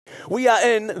We are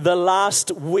in the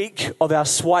last week of our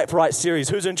Swipe Right series.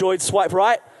 Who's enjoyed Swipe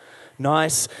Right?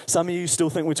 Nice. Some of you still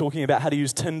think we're talking about how to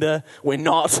use Tinder. We're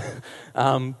not.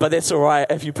 But that's all right.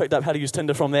 If you picked up how to use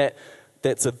Tinder from that,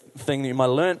 that's a thing that you might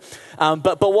have learned.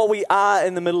 But what we are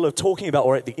in the middle of talking about,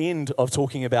 or at the end of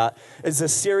talking about, is a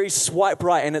series, Swipe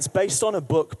Right. And it's based on a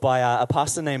book by a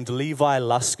pastor named Levi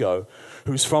Lusko,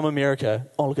 who's from America.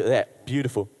 Oh, look at that.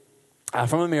 Beautiful.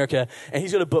 From America, and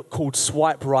he's got a book called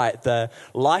Swipe Right, the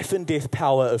life and death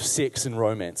power of sex and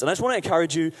romance. And I just want to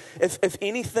encourage you, if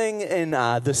anything in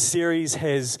this series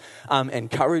has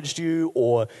encouraged you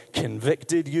or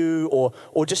convicted you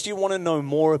or just you want to know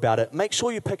more about it, make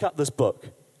sure you pick up this book.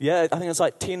 Yeah, I think it's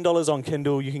like $10 on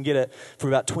Kindle. You can get it for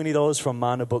about $20 from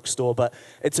Mana Bookstore, but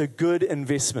it's a good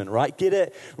investment, right? Get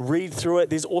it, read through it.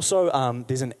 There's also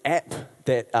there's an app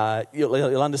that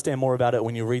you'll understand more about it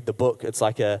when you read the book. It's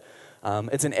like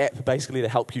it's an app basically to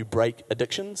help you break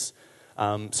addictions.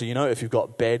 So if you've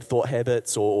got bad thought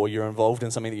habits or you're involved in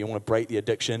something that you want to break the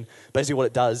addiction, basically what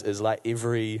it does is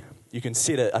you can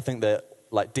set it, I think the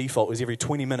default is every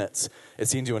 20 minutes it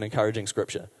sends you an encouraging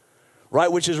scripture. Right,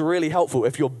 which is really helpful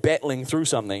if you're battling through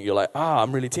something. You're like,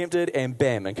 I'm really tempted, and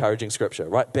bam, encouraging scripture,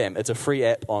 right? Bam, it's a free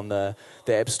app on the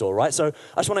App Store, right? So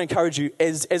I just want to encourage you,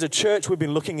 as a church, we've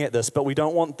been looking at this, but we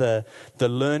don't want the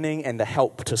learning and the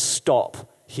help to stop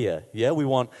here. Yeah,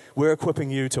 we're equipping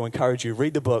you to encourage you,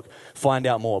 read the book, find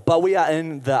out more. But we are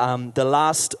in the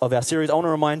last of our series. I want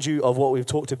to remind you of what we've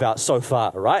talked about so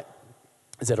far, right?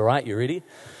 Is that all right? You ready?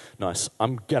 Nice.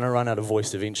 I'm going to run out of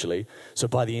voice eventually, so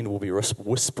by the end we'll be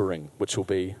whispering, which will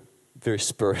be very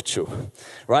spiritual,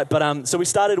 right? But so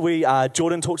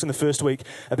Jordan talked in the first week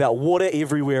about water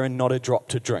everywhere and not a drop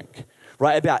to drink,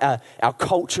 right? About our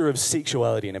culture of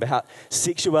sexuality and about how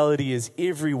sexuality is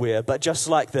everywhere, but just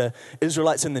like the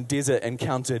Israelites in the desert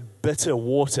encountered bitter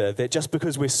water, that just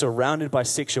because we're surrounded by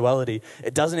sexuality,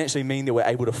 it doesn't actually mean that we're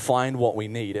able to find what we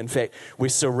need. In fact, we're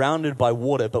surrounded by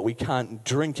water, but we can't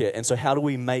drink it. And so how do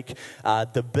we make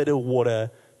the bitter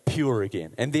water pure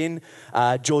again? And then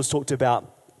George talked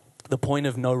about the point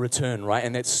of no return, right?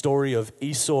 And that story of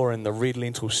Esau and the red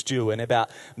lentil stew, and about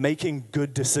making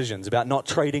good decisions, about not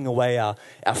trading away our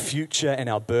future and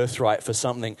our birthright for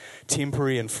something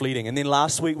temporary and fleeting. And then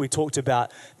last week we talked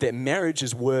about that marriage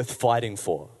is worth fighting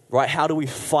for, right? How do we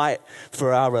fight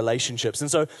for our relationships? And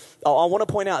so I want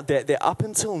to point out that up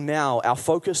until now, our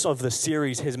focus of the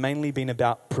series has mainly been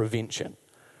about prevention.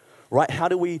 Right? How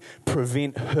do we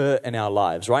prevent hurt in our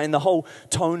lives, right? And the whole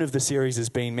tone of the series has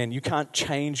been, man, you can't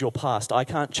change your past. I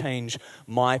can't change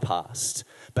my past.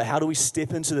 But how do we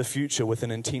step into the future with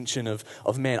an intention of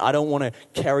man, I don't want to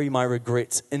carry my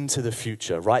regrets into the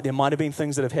future, right? There might have been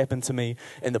things that have happened to me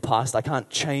in the past. I can't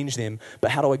change them.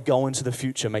 But how do I go into the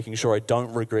future making sure I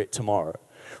don't regret tomorrow?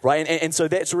 Right? And so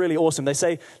that's really awesome. They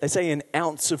say an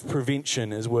ounce of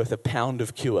prevention is worth a pound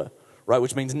of cure. Right,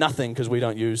 which means nothing because we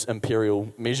don't use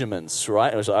imperial measurements, right?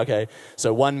 And I was like, okay,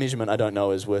 so one measurement I don't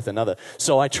know is worth another.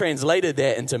 So I translated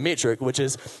that into metric, which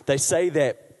is they say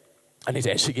that, I need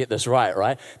to actually get this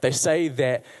right? They say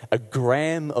that a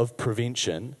gram of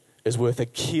prevention is worth a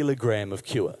kilogram of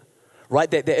cure. Right,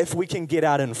 that if we can get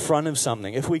out in front of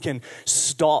something, if we can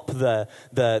stop the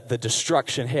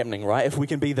destruction happening, right? If we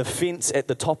can be the fence at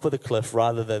the top of the cliff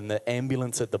rather than the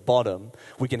ambulance at the bottom,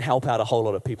 we can help out a whole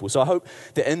lot of people. So I hope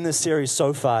that in this series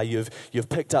so far, you've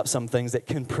picked up some things that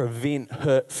can prevent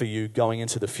hurt for you going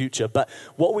into the future. But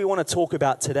what we want to talk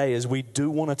about today is we do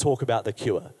want to talk about the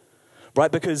cure. Right,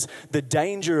 because the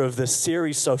danger of this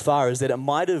series so far is that it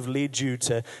might have led you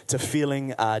to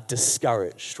feeling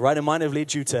discouraged, right? It might have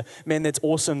led you to, man, that's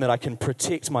awesome that I can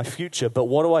protect my future, but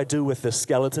what do I do with the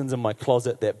skeletons in my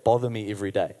closet that bother me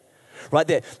every day? Right,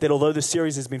 that although the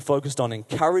series has been focused on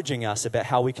encouraging us about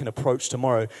how we can approach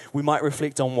tomorrow, we might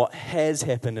reflect on what has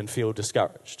happened and feel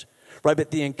discouraged. Right,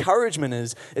 but the encouragement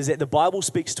is that the Bible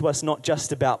speaks to us not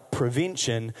just about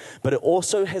prevention, but it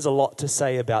also has a lot to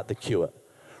say about the cure.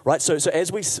 Right, so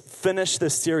as we finish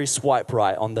this series, Swipe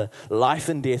Right, on the life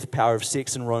and death power of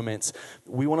sex and romance,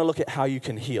 we want to look at how you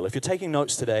can heal. If you're taking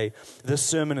notes today, this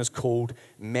sermon is called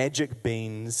Magic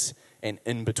Beans and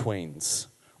In-Betweens,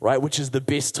 right, which is the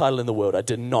best title in the world. I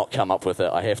did not come up with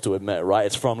it, I have to admit, right?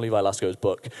 It's from Levi Lusko's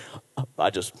book.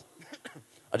 I just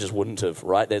wouldn't have,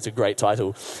 right? That's a great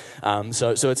title.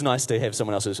 So it's nice to have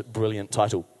someone else's brilliant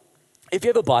title. If you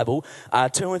have a Bible,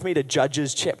 turn with me to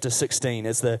Judges chapter 16.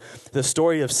 It's the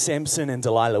story of Samson and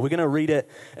Delilah. We're going to read it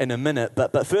in a minute,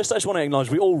 but first I just want to acknowledge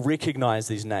we all recognize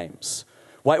these names.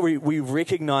 Right? We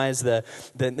recognize the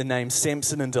name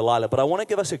Samson and Delilah, but I want to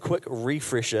give us a quick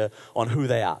refresher on who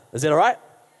they are. Is that all right?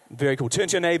 Very cool. Turn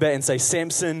to your neighbor and say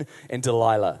Samson and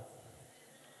Delilah.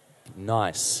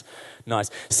 Nice.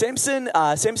 Samson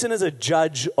is a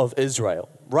judge of Israel,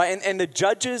 right? And the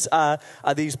judges are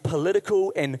these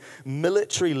political and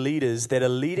military leaders that are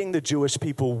leading the Jewish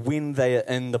people when they are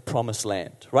in the promised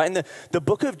land, right? And the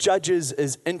book of Judges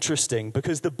is interesting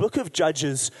because the book of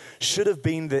Judges should have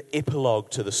been the epilogue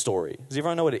to the story. Does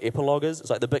everyone know what an epilogue is? It's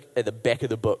like the bit at the back of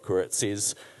the book where it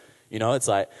says, it's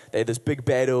like they had this big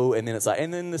battle, and then it's like,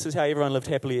 and then this is how everyone lived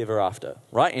happily ever after,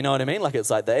 right? You know what I mean? Like it's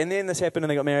like that, and then this happened,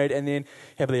 and they got married, and then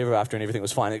happily ever after, and everything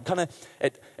was fine. It kind of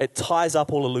it ties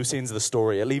up all the loose ends of the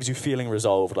story. It leaves you feeling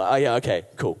resolved, like, oh yeah, okay,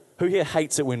 cool. Who here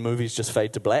hates it when movies just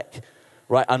fade to black,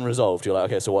 right? Unresolved. You're like,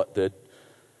 okay, so what?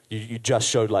 You just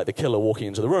showed like the killer walking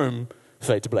into the room,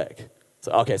 fade to black.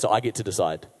 So okay, so I get to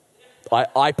decide.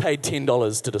 I paid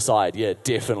 $10 to decide. Yeah,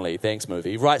 definitely. Thanks,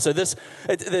 movie. Right, so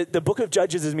the book of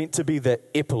Judges is meant to be the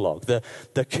epilogue,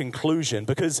 the conclusion,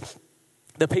 because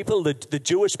the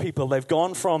Jewish people, they've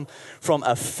gone from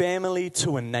a family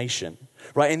to a nation,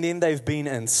 right? And then they've been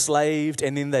enslaved,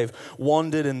 and then they've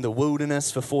wandered in the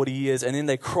wilderness for 40 years, and then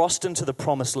they crossed into the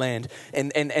promised land,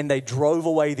 and they drove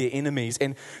away their enemies.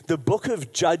 And the book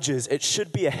of Judges, it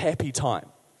should be a happy time.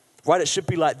 Right, it should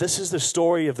be like, this is the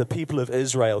story of the people of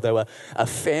Israel. They were a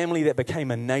family that became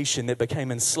a nation, that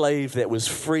became enslaved, that was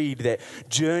freed, that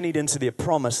journeyed into their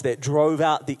promise, that drove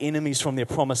out the enemies from their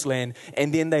promised land,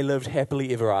 and then they lived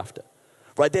happily ever after.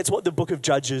 Right, that's what the book of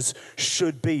Judges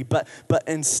should be. But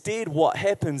instead what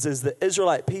happens is the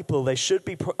Israelite people, they should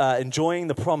be enjoying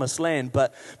the promised land,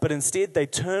 but instead they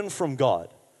turn from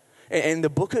God. And the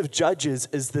book of Judges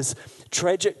is this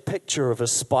tragic picture of a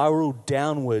spiral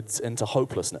downwards into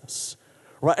hopelessness,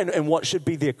 right? And what should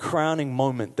be their crowning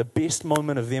moment, the best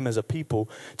moment of them as a people,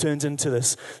 turns into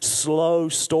this slow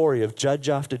story of judge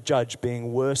after judge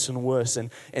being worse and worse. And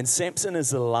Samson is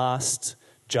the last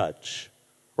judge,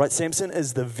 right? Samson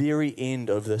is the very end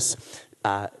of this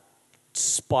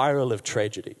spiral of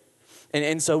tragedy.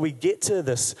 And so we get to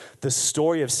this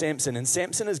story of Samson, and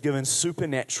Samson is given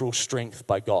supernatural strength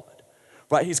by God.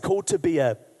 Right, he's called to be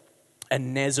a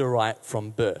Nazirite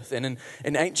from birth. And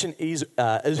in ancient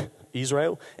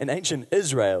Israel,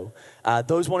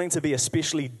 those wanting to be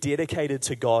especially dedicated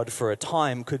to God for a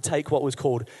time could take what was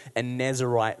called a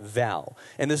Nazirite vow.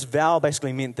 And this vow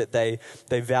basically meant that they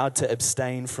vowed to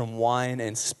abstain from wine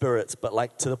and spirits, but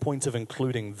like to the point of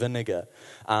including vinegar.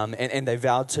 And they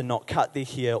vowed to not cut their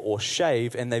hair or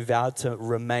shave, and they vowed to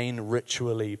remain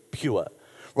ritually pure.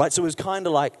 Right, so it was kind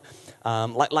of like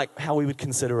how we would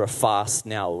consider a fast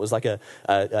now. It was like a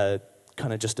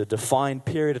kind of just a defined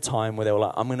period of time where they were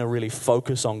like, I'm going to really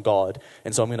focus on God,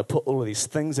 and so I'm going to put all of these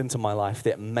things into my life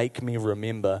that make me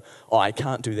remember, I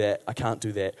can't do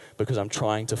that, because I'm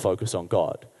trying to focus on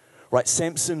God. Right,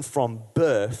 Samson from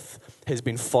birth has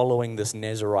been following this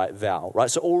Nazirite vow. Right,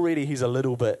 so already he's a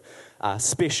little bit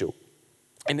special.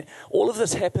 And all of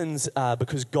this happens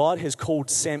because God has called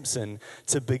Samson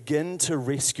to begin to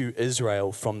rescue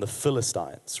Israel from the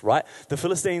Philistines, right? The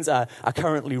Philistines are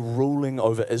currently ruling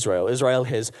over Israel. Israel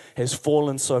has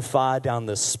fallen so far down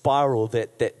the spiral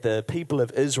that the people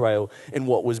of Israel, in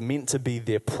what was meant to be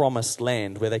their promised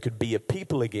land, where they could be a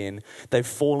people again, they've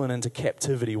fallen into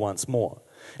captivity once more.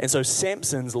 And so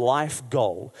Samson's life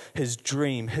goal, his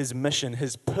dream, his mission,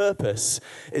 his purpose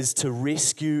is to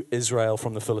rescue Israel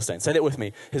from the Philistines. Say that with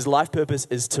me. His life purpose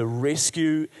is to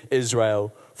rescue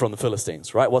Israel from the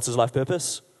Philistines, right? What's his life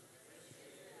purpose?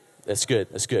 That's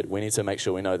good. We need to make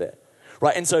sure we know that.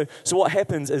 Right, and so what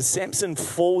happens is Samson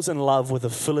falls in love with a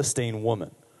Philistine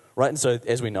woman. Right, and so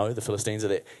as we know, the Philistines are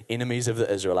the enemies of the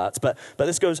Israelites, but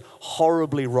this goes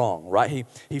horribly wrong, right?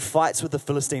 He fights with the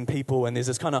Philistine people, and there's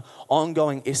this kind of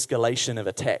ongoing escalation of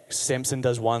attacks. Samson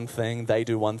does one thing, they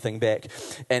do one thing back,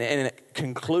 and it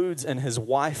concludes in his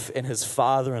wife and his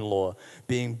father-in-law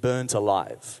being burnt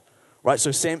alive. Right,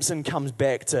 so Samson comes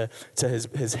back to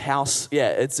his house. Yeah,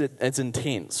 it's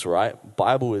intense, right?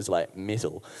 Bible is like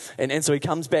metal. And so he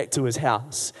comes back to his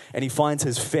house and he finds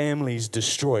his family's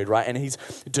destroyed, right? And he's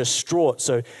distraught.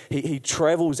 So he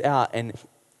travels out, and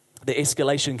the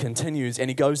escalation continues,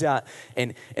 and he goes out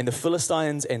and the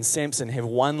Philistines and Samson have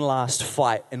one last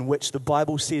fight in which the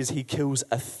Bible says he kills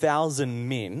 1,000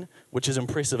 men, which is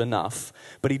impressive enough,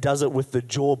 but he does it with the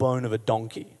jawbone of a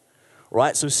donkey.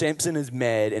 Right, so Samson is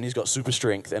mad and he's got super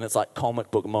strength, and it's like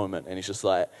comic book moment, and he's just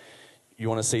like, you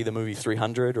want to see the movie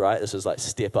 300, right? This is like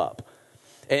step up.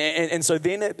 And so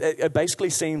then it basically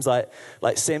seems like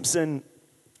Samson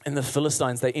and the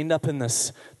Philistines, they end up in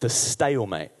this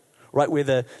stalemate, right? Where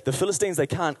the Philistines, they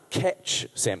can't catch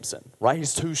Samson, right?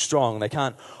 He's too strong. They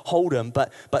can't hold him.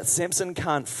 But Samson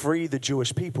can't free the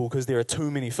Jewish people because there are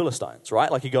too many Philistines,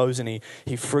 right? Like he goes and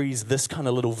he frees this kind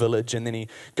of little village, and then he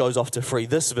goes off to free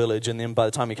this village, and then by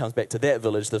the time he comes back to that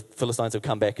village, the Philistines have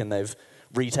come back and they've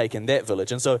retaken that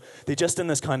village. And so they're just in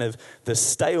this kind of this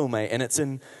stalemate, and it's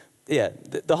in,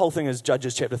 the whole thing is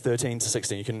Judges chapter 13 to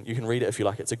 16. You can read it if you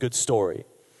like. It's a good story.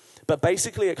 But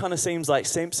basically it kind of seems like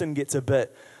Samson gets a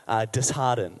bit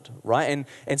disheartened, right?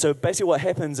 And so basically what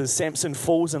happens is Samson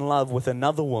falls in love with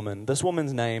another woman. This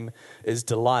woman's name is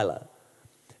Delilah.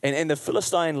 And the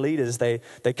Philistine leaders, they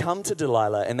come to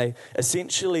Delilah and they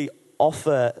essentially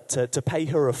offer to pay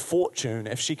her a fortune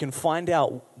if she can find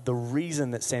out the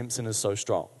reason that Samson is so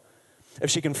strong. If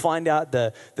she can find out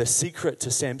the secret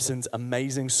to Samson's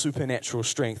amazing supernatural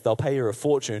strength, they'll pay her a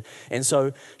fortune. And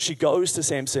so she goes to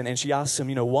Samson and she asks him,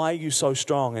 why are you so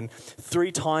strong? And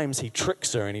 3 times he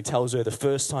tricks her and he tells her the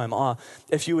first time,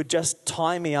 if you would just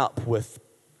tie me up with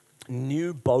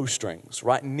new bowstrings,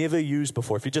 right? Never used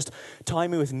before. If you just tie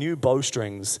me with new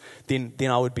bowstrings, then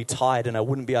I would be tied and I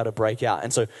wouldn't be able to break out.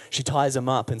 And so she ties him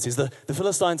up and says, the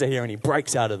Philistines are here, and he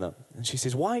breaks out of them. And she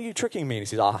says, why are you tricking me? And he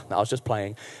says, no, I was just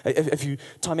playing. If you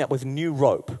tie me up with new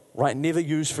rope, right? Never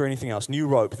used for anything else, new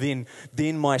rope, then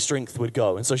my strength would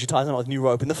go. And so she ties him up with new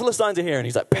rope, and the Philistines are here, and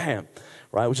he's like, bam,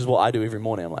 right? Which is what I do every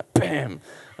morning. I'm like, bam,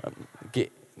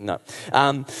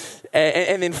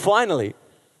 and then finally,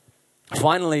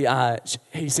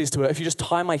 he says to her, if you just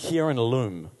tie my hair in a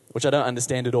loom, which I don't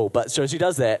understand at all. But so she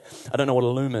does that. I don't know what a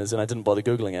loom is, and I didn't bother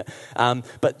Googling it.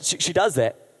 But she does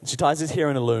that. She ties his hair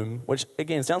in a loom, which,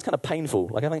 again, sounds kind of painful.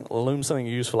 Like, I think a loom's something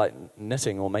you use for, like,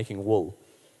 knitting or making wool.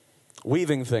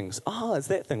 Weaving things. It's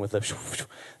that thing with the...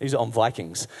 These are on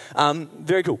Vikings.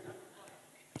 Very cool.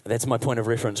 That's my point of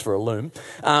reference for a loom.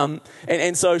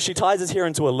 And so she ties his hair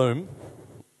into a loom,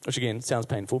 which again sounds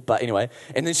painful, but anyway.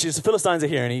 And then the Philistines are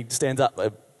here, and he stands up,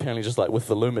 apparently just like with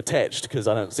the loom attached, because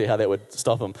I don't see how that would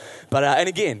stop him. But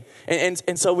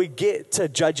and so we get to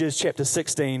Judges chapter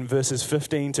 16, verses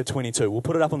 15 to 22. We'll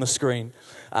put it up on the screen.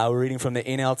 We're reading from the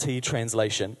NLT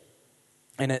translation,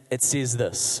 and it says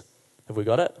this. Have we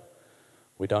got it?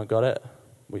 We don't got it.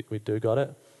 We do got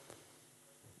it.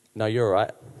 No, you're all right.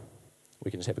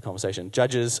 We can just have a conversation.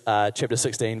 Judges chapter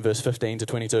 16, verse 15 to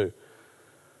 22.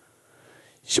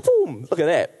 Shaboom! Look at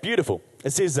that. Beautiful.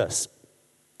 It says this.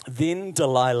 Then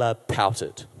Delilah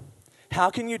pouted.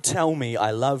 How can you tell me I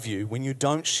love you when you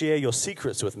don't share your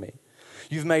secrets with me?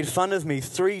 You've made fun of me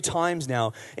 3 times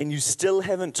now, and you still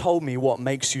haven't told me what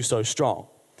makes you so strong.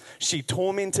 She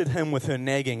tormented him with her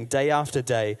nagging day after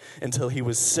day until he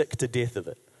was sick to death of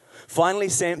it. Finally,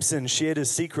 Samson shared his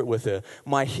secret with her.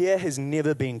 My hair has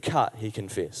never been cut, he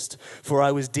confessed, for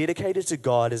I was dedicated to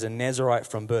God as a Nazirite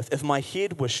from birth. If my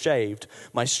head were shaved,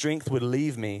 my strength would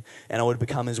leave me and I would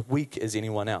become as weak as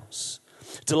anyone else.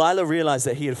 Delilah realized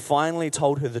that he had finally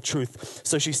told her the truth,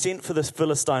 so she sent for the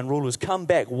Philistine rulers. Come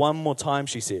back one more time,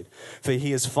 she said, for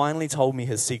he has finally told me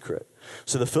his secret.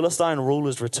 So the Philistine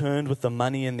rulers returned with the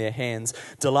money in their hands.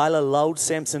 Delilah lulled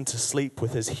Samson to sleep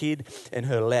with his head in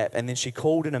her lap, and then she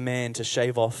called in a man to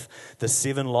shave off the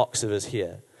 7 locks of his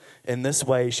hair. In this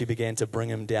way she began to bring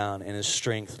him down, and his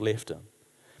strength left him.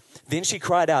 Then she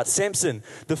cried out, Samson,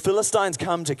 the Philistines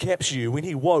come to capture you. When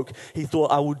he woke, he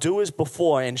thought, I will do as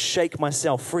before and shake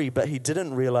myself free, but he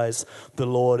didn't realize the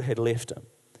Lord had left him.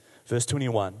 Verse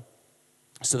 21,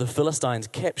 so the Philistines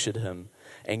captured him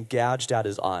and gouged out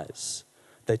his eyes.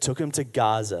 They took him to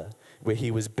Gaza, where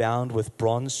he was bound with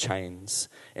bronze chains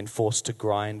and forced to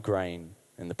grind grain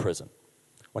in the prison.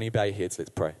 Why don't you bow your heads?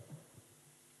 Let's pray.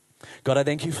 God, I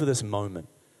thank you for this moment.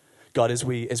 God, as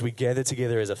we gather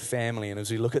together as a family and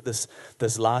as we look at this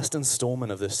last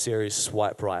installment of this series,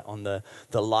 Swipe Right, on the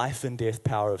life and death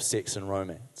power of sex and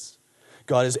romance.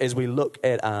 God, as we look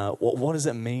at what does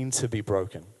it mean to be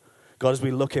broken? God, as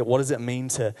we look at what does it mean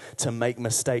to make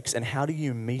mistakes, and how do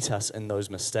you meet us in those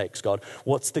mistakes? God,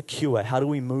 what's the cure? How do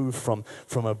we move from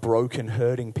a broken,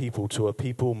 hurting people to a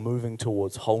people moving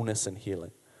towards wholeness and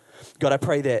healing? God, I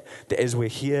pray that as we're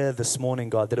here this morning,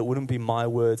 God, that it wouldn't be my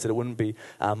words, that it wouldn't be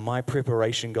my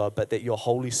preparation, God, but that your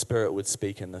Holy Spirit would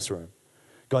speak in this room.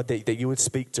 God, that you would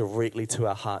speak directly to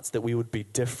our hearts, that we would be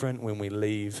different when we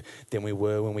leave than we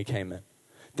were when we came in.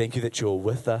 Thank you that you're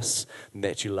with us and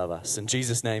that you love us. In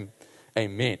Jesus' name,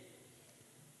 amen.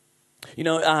 You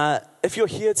know, if you're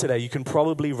here today, you can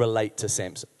probably relate to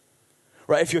Samson.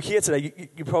 Right? If you're here today,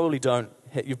 you probably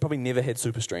you've probably never had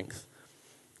super strength.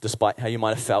 Despite how you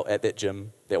might have felt at that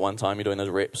gym that one time you're doing those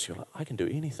reps, you're like, I can do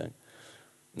anything.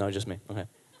 No, just me. Okay.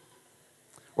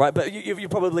 Right, but you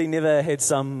probably never had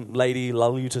some lady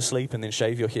lull you to sleep and then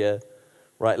shave your hair,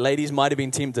 right? Ladies might have been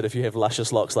tempted if you have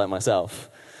luscious locks like myself,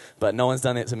 but no one's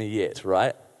done that to me yet,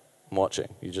 right? I'm watching.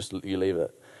 You leave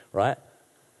it, right?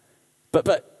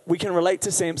 But we can relate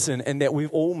to Samson in that we've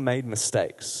all made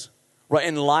mistakes. Right,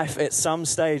 in life, at some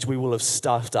stage, we will have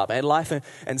stuffed up. In life,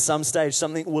 in some stage,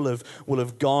 something will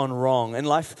have gone wrong. In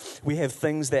life, we have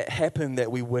things that happen that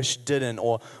we wish didn't,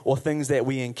 or things that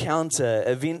we encounter,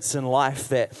 events in life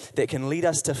that can lead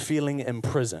us to feeling in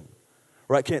prison.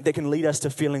 Right, that can lead us to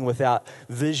feeling without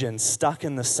vision, stuck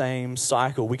in the same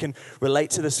cycle. We can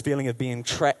relate to this feeling of being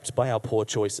trapped by our poor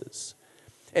choices.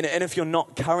 And if you're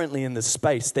not currently in this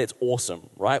space, that's awesome,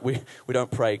 right? We don't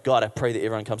pray, God, I pray that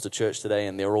everyone comes to church today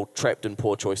and they're all trapped in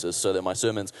poor choices so that my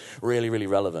sermon's really, really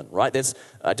relevant, right?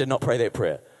 I did not pray that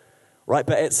prayer, right?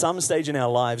 But at some stage in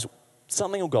our lives,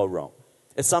 something will go wrong.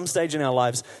 At some stage in our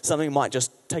lives, something might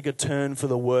just take a turn for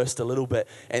the worst a little bit.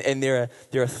 And there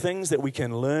are things that we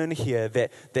can learn here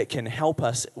that can help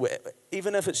us,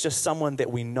 even if it's just someone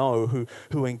that we know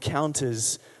who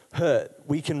encounters hurt,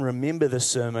 we can remember the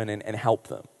sermon and help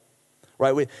them,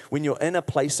 right? When you're in a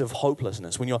place of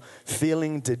hopelessness, when you're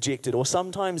feeling dejected, or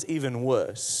sometimes even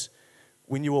worse,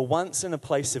 when you were once in a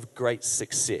place of great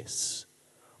success,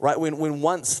 right? When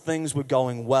once things were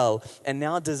going well, and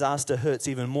now disaster hurts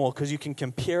even more because you can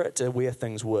compare it to where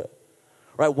things were,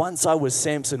 right? Once I was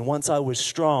Samson, once I was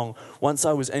strong, once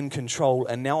I was in control,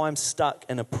 and now I'm stuck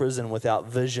in a prison without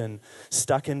vision,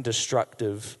 stuck in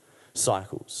destructive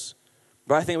cycles.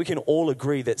 But I think we can all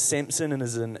agree that Samson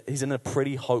he's in a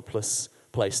pretty hopeless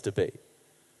place to be,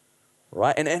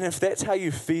 right? And if that's how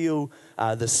you feel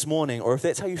this morning, or if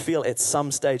that's how you feel at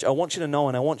some stage, I want you to know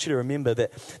and I want you to remember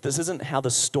that this isn't how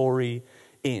the story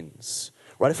ends,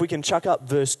 right? If we can chuck up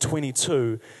verse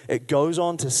 22, it goes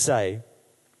on to say,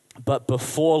 but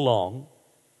before long,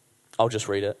 I'll just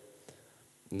read it.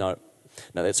 No,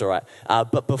 that's all right.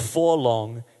 But before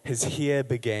long, his hair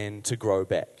began to grow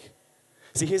back.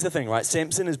 See, here's the thing, right?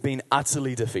 Samson has been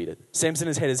utterly defeated. Samson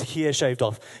has had his hair shaved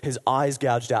off, his eyes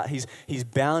gouged out. He's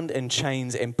bound in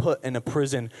chains and put in a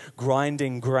prison,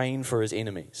 grinding grain for his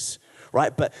enemies,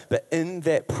 right? But in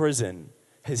that prison,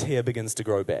 his hair begins to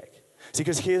grow back. See,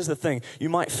 because here's the thing. You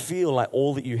might feel like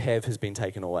all that you have has been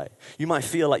taken away. You might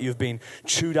feel like you've been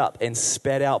chewed up and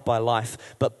spat out by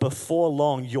life, but before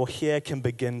long, your hair can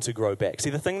begin to grow back. See,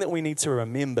 the thing that we need to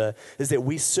remember is that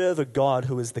we serve a God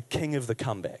who is the king of the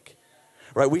comeback.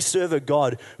 Right, we serve a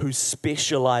God who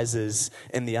specializes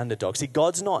in the underdog. See,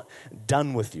 God's not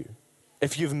done with you.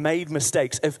 If you've made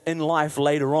mistakes, if in life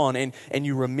later on and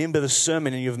you remember the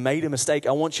sermon and you've made a mistake,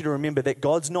 I want you to remember that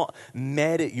God's not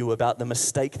mad at you about the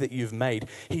mistake that you've made.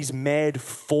 He's mad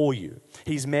for you.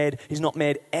 He's not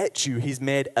mad at you. He's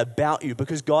mad about you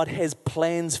because God has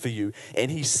plans for you and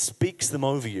he speaks them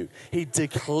over you. He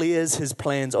declares his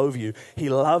plans over you. He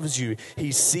loves you.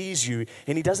 He sees you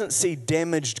and he doesn't see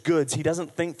damaged goods. He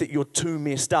doesn't think that you're too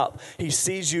messed up. He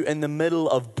sees you in the middle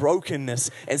of brokenness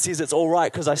and says it's all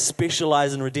right because I specialize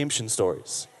in redemption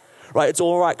stories, right? It's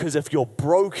all right because if you're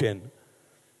broken,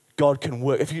 God can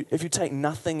work. If you take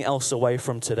nothing else away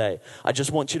from today, I just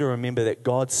want you to remember that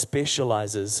God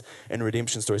specializes in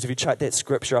redemption stories. If you check that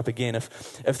scripture up again,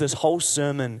 if this whole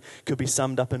sermon could be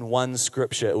summed up in one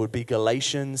scripture, it would be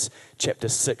Galatians chapter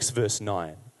 6, verse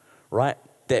 9, right?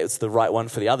 That's the right one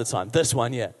for the other time. This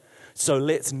one, yeah. So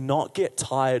let's not get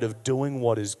tired of doing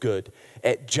what is good.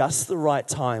 At just the right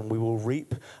time, we will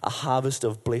reap a harvest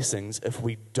of blessings if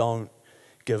we don't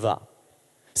give up.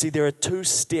 See, there are two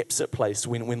steps at place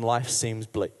when life seems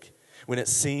bleak, when it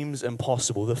seems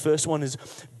impossible. The first one is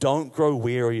don't grow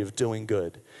weary of doing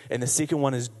good. And the second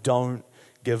one is don't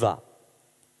give up.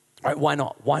 All right, why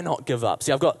not? Why not give up?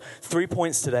 See, I've got 3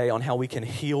 points today on how we can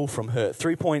heal from hurt.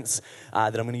 3 points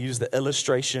that I'm going to use the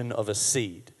illustration of a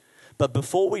seed. But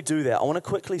before we do that, I want to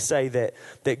quickly say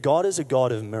that God is a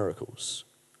God of miracles.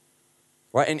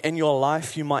 Right? In your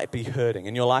life, you might be hurting.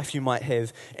 In your life, you might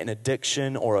have an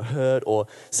addiction or a hurt or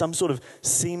some sort of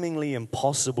seemingly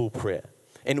impossible prayer.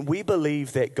 And we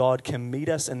believe that God can meet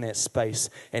us in that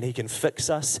space and he can fix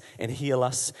us and heal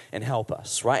us and help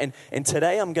us. Right? And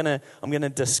today I'm gonna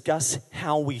discuss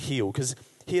how we heal. Because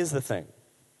here's the thing.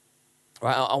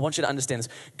 Right? I want you to understand this.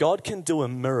 God can do a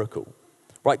miracle.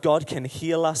 Right, God can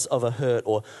heal us of a hurt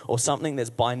or something that's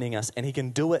binding us, and he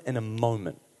can do it in a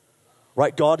moment.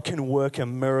 Right, God can work a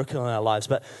miracle in our lives,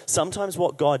 but sometimes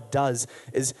what God does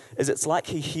is it's like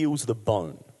he heals the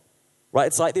bone. Right,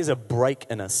 it's like there's a break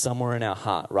in us somewhere in our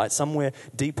heart, right? Somewhere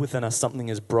deep within us something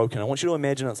is broken. I want you to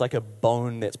imagine it's like a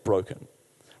bone that's broken,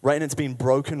 right? And it's been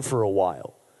broken for a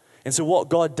while. And so what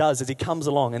God does is he comes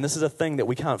along, and this is a thing that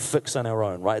we can't fix on our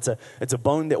own, right? It's a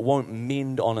bone that won't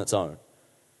mend on its own.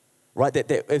 right?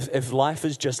 That if life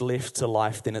is just left to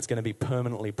life, then it's going to be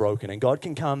permanently broken. And God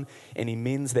can come and he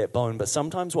mends that bone. But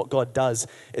sometimes what God does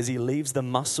is he leaves the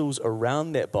muscles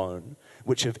around that bone,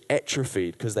 which have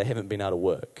atrophied because they haven't been able to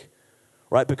work,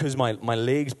 right? Because my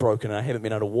leg's broken and I haven't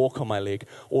been able to walk on my leg,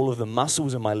 all of the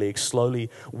muscles in my leg slowly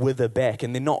wither back.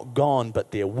 And they're not gone,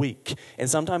 but they're weak. And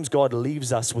sometimes God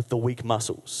leaves us with the weak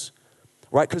muscles,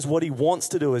 right? Because what he wants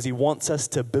to do is he wants us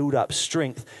to build up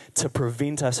strength to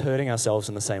prevent us hurting ourselves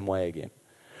in the same way again,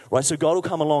 right? So God will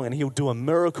come along and he'll do a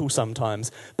miracle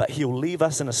sometimes, but he'll leave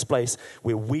us in a place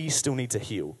where we still need to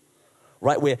heal,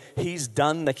 right? Where he's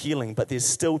done the healing, but there's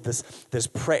still this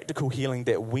practical healing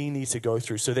that we need to go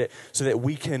through so that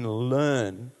we can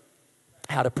learn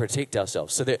how to protect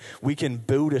ourselves, so that we can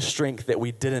build a strength that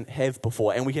we didn't have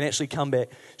before, and we can actually come back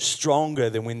stronger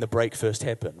than when the break first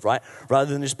happened, right?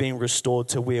 Rather than just being restored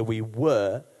to where we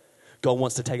were, God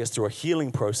wants to take us through a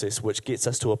healing process which gets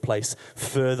us to a place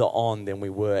further on than we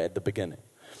were at the beginning,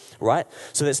 right?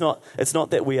 So it's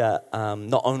not that we are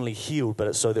not only healed, but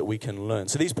it's so that we can learn.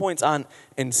 So these points aren't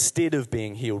instead of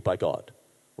being healed by God,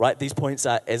 right? These points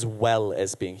are as well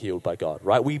as being healed by God,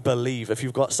 right? We believe if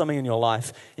you've got something in your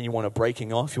life and you want a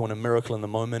breaking off, you want a miracle in the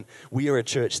moment, we are a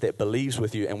church that believes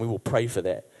with you and we will pray for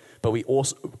that. But we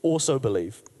also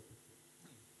believe,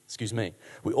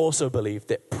 we also believe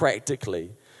that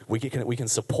practically we can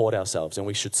support ourselves and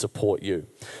we should support you.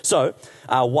 So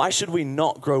why should we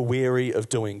not grow weary of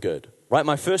doing good? Right,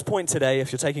 my first point today,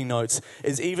 if you're taking notes,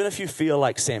 is even if you feel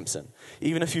like Samson,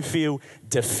 even if you feel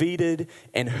defeated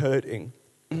and hurting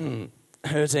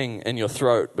in your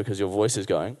throat because your voice is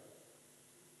going,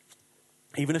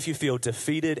 even if you feel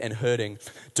defeated and hurting,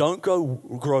 don't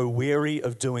grow weary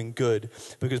of doing good,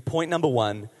 because point number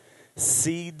one,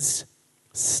 seeds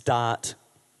start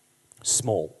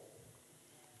small.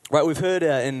 Right, we've heard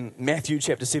in Matthew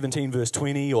chapter 17 verse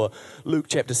 20 or Luke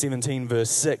chapter 17 verse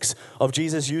 6 of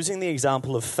Jesus using the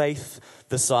example of faith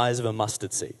the size of a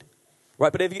mustard seed.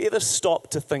 Right, but have you ever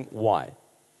stopped to think why?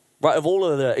 Right, of all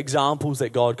of the examples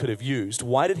that God could have used,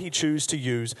 why did he choose to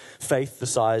use faith the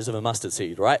size of a mustard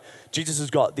seed, right? Jesus has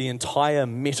got the entire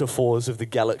metaphors of the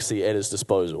galaxy at his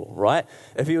disposal, right?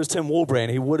 If he was Tim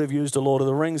Walbrand, he would have used a Lord of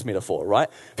the Rings metaphor, right?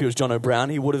 If he was Jono Brown,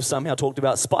 he would have somehow talked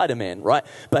about Spider-Man, right?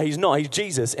 But he's not, he's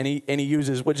Jesus, and he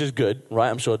uses, which is good,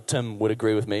 right? I'm sure Tim would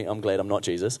agree with me. I'm glad I'm not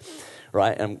Jesus,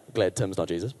 right? I'm glad Tim's not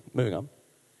Jesus. Moving on.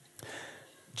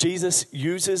 Jesus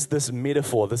uses this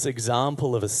metaphor, this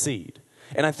example of a seed.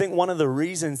 And I think one of the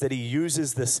reasons that he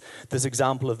uses this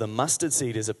example of the mustard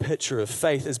seed as a picture of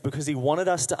faith is because he wanted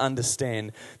us to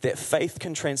understand that faith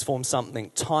can transform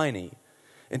something tiny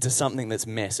into something that's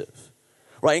massive.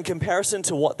 Right? In comparison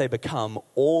to what they become,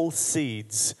 all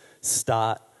seeds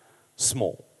start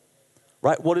small.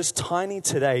 Right? What is tiny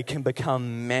today can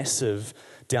become massive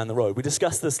down the road. We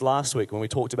discussed this last week when we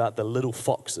talked about the little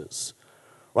foxes.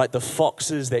 Right, the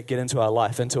foxes that get into our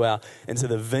life, into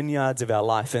the vineyards of our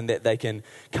life, and that they can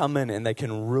come in and they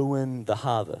can ruin the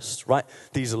harvest. Right,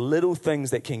 these little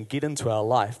things that can get into our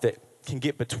life, that can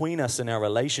get between us and our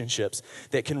relationships,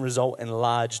 that can result in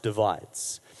large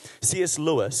divides. C.S.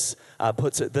 Lewis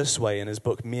puts it this way in his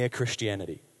book Mere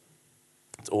Christianity.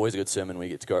 It's always a good sermon when we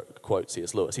get to quote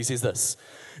C.S. Lewis. He says this: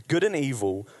 "Good and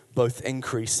evil both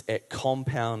increase at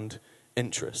compound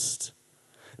interest.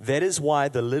 That is why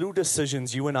the little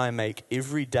decisions you and I make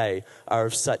every day are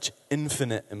of such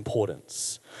infinite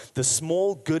importance. The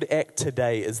small good act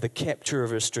today is the capture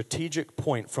of a strategic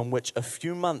point from which a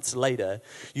few months later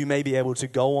you may be able to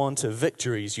go on to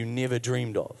victories you never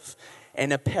dreamed of.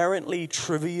 An apparently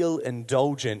trivial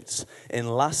indulgence in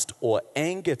lust or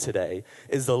anger today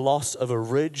is the loss of a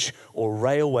ridge or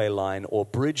railway line or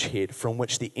bridgehead from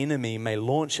which the enemy may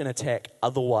launch an attack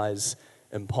otherwise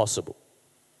impossible."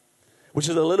 Which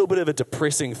is a little bit of a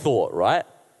depressing thought, right?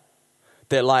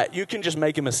 That like, you can just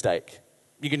make a mistake.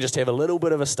 You can just have a little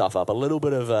bit of a stuff up, a little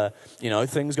bit of a,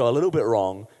 things go a little bit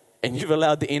wrong, and you've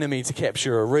allowed the enemy to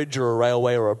capture a ridge or a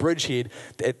railway or a bridgehead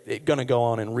that's going to go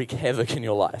on and wreak havoc in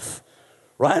your life.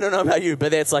 Right? I don't know about you,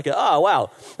 but that's like,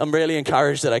 wow, I'm really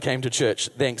encouraged that I came to church.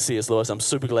 Thanks, C.S. Lewis. I'm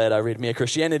super glad I read Mere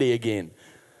Christianity again.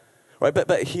 Right,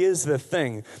 but here's the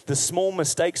thing. The small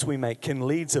mistakes we make can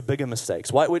lead to bigger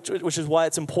mistakes, right? Which is why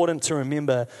it's important to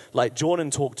remember, like Jordan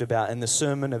talked about in the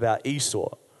sermon about Esau,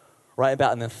 right,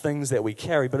 about in the things that we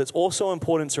carry. But it's also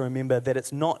important to remember that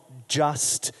it's not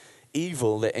just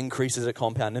evil that increases at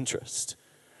compound interest,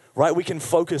 right? We can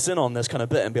focus in on this kind of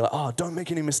bit and be like, don't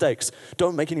make any mistakes.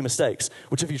 Don't make any mistakes.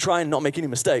 Which if you try and not make any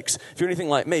mistakes, if you're anything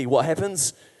like me, what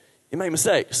happens? You make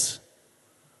mistakes.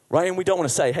 Right? And we don't want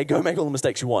to say, hey, go make all the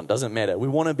mistakes you want. Doesn't matter. We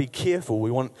want to be careful.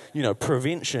 We want,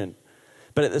 prevention.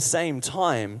 But at the same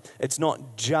time, it's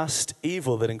not just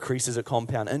evil that increases at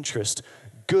compound interest.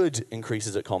 Good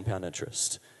increases at compound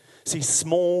interest. See,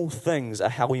 small things are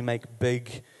how we make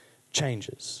big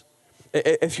changes.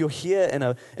 If you're here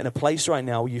in a place right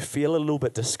now where you feel a little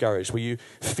bit discouraged, where you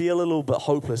feel a little bit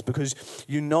hopeless because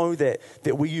you know that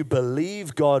where you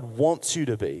believe God wants you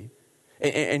to be,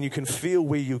 and you can feel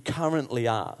where you currently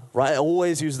are, right? I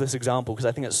always use this example because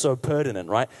I think it's so pertinent,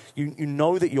 right? You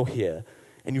know that you're here,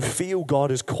 and you feel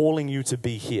God is calling you to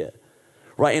be here,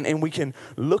 right? And we can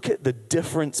look at the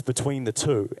difference between the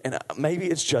two, and maybe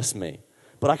it's just me,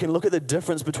 but I can look at the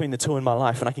difference between the two in my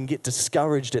life, and I can get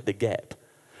discouraged at the gap.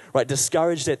 Right,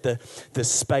 discouraged at the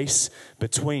space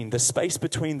between. The space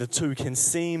between the two can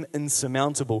seem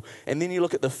insurmountable. And then you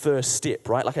look at the first step,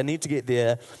 right? Like I need to get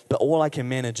there, but all I can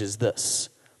manage is this.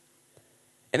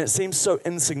 And it seems so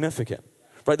insignificant,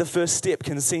 right? The first step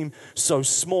can seem so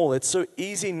small. It's so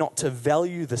easy not to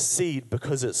value the seed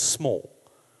because it's small,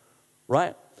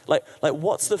 right? Like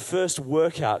what's the first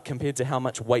workout compared to how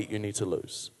much weight you need to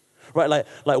lose? Right,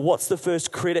 like what's the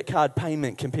first credit card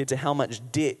payment compared to how much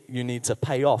debt you need to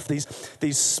pay off?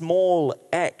 These small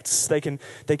acts, they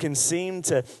can seem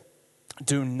to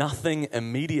do nothing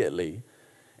immediately.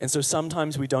 And so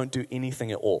sometimes we don't do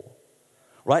anything at all.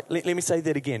 Right? Let me say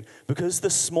that again. Because the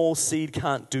small seed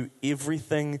can't do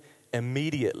everything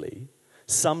immediately,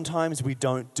 sometimes we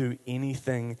don't do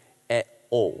anything at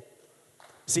all.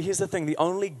 See, here's the thing. The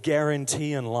only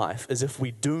guarantee in life is if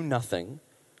we do nothing,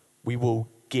 we will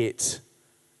get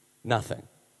nothing,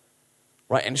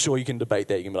 right? And sure, you can debate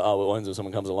that. You can be like, oh, well, what happens if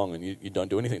someone comes along and you don't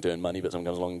do anything to earn money, but someone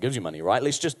comes along and gives you money, right?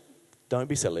 Let's just, don't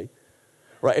be silly,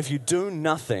 right? If you do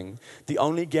nothing, the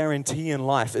only guarantee in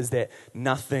life is that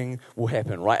nothing will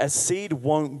happen, right? A seed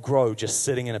won't grow just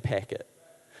sitting in a packet.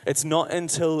 It's not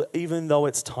until, even though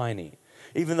it's tiny,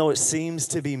 even though it seems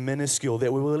to be minuscule,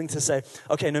 that we're willing to say,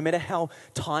 okay, no matter how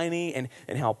tiny and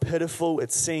how pitiful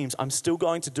it seems, I'm still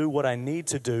going to do what I need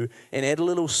to do and add a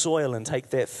little soil and take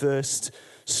that first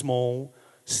small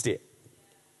step.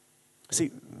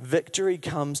 See, victory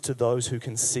comes to those who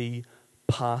can see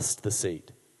past the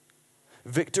seed.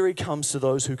 Victory comes to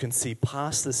those who can see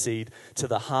past the seed to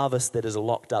the harvest that is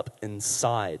locked up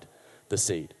inside the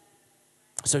seed.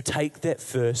 So take that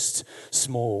first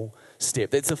small step.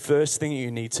 That's the first thing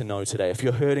you need to know today. If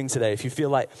you're hurting today, if you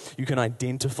feel like you can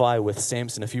identify with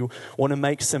Samson, if you want to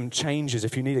make some changes,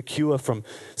 if you need a cure from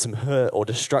some hurt or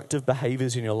destructive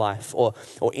behaviors in your life or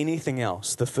anything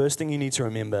else, the first thing you need to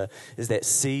remember is that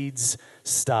seeds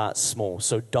start small.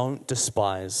 So don't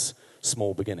despise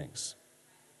small beginnings.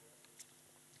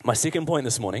 My second point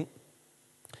this morning,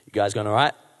 you guys going all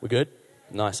right? We're good?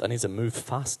 Nice. I need to move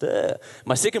faster.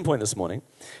 My second point this morning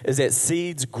is that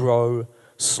seeds grow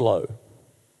slow,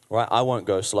 right? I won't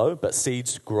go slow, but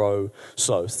seeds grow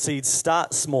slow. Seeds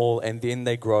start small and then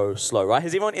they grow slow, right? Has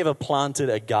everyone ever planted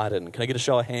a garden? Can I get a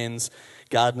show of hands?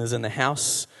 Gardeners in the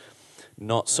house?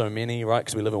 Not so many, right?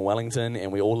 Because we live in Wellington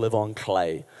and we all live on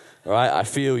clay, right? I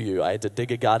feel you. I had to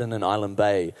dig a garden in Island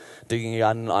Bay. Digging a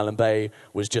garden in Island Bay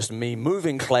was just me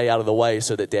moving clay out of the way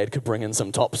so that Dad could bring in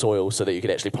some topsoil so that you could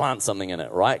actually plant something in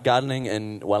it, right? Gardening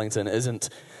in Wellington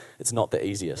it's not the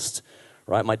easiest,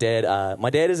 right? My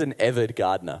dad is an avid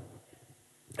gardener,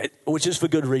 which is for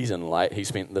good reason. Like he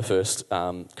spent the first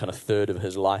kind of third of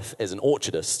his life as an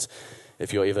orchardist.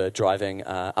 If you're ever driving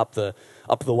up the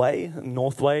way,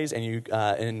 northways, and you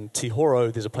in Te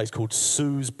Horo, there's a place called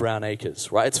Sue's Brown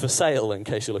Acres, right? It's for sale in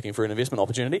case you're looking for an investment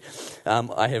opportunity.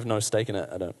 I have no stake in it.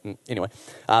 I don't. Anyway,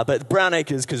 but Brown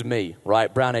Acres because me,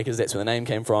 right? Brown Acres, that's where the name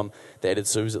came from. They added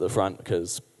Sue's at the front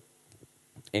because,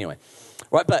 anyway,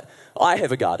 right? But I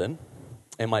have a garden,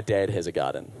 and my dad has a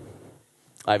garden.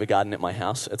 I have a garden at my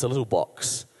house. It's a little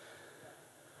box.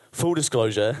 Full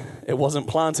disclosure, it wasn't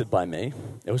planted by me.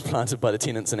 It was planted by the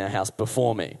tenants in our house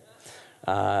before me.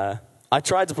 I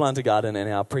tried to plant a garden in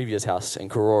our previous house in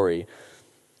Karori.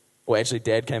 Well, actually,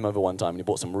 Dad came over one time and he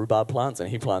bought some rhubarb plants and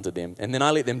he planted them. And then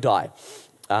I let them die.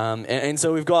 And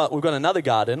so we've got another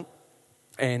garden,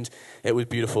 and it was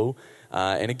beautiful.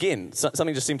 And again,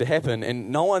 something just seemed to happen, and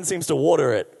no one seems to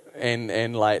water it.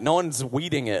 And like, no one's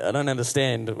weeding it. I don't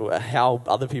understand how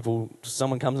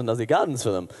someone comes and does their gardens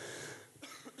for them.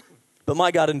 But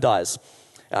my garden dies.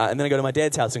 And then I go to my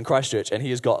dad's house in Christchurch, and he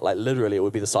has got, like, literally, it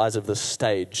would be the size of this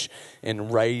stage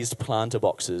in raised planter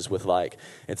boxes with, like,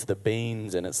 it's the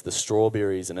beans, and it's the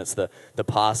strawberries, and it's the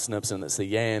parsnips, and it's the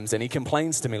yams. And he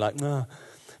complains to me, like, no,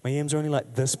 my yams are only,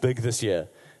 like, this big this year.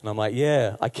 And I'm like,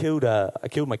 yeah, I killed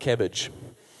my cabbage.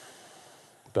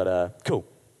 But, cool.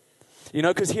 You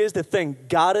know, because here's the thing.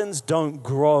 Gardens don't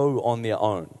grow on their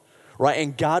own, right?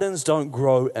 And gardens don't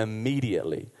grow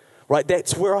immediately. right?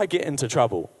 That's where I get into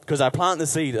trouble because I plant the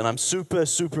seed and I'm super,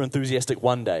 super enthusiastic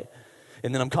one day.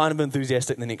 And then I'm kind of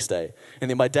enthusiastic the next day. And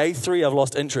then by day 3, I've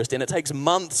lost interest. And it takes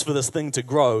months for this thing to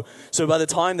grow. So by the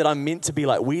time that I'm meant to be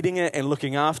like weeding it and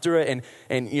looking after it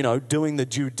and you know, doing the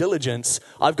due diligence,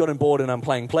 I've gotten bored and I'm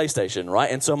playing PlayStation,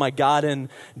 right? And so my garden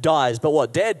dies. But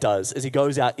what Dad does is he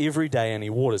goes out every day and he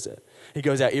waters it. He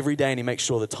goes out every day and he makes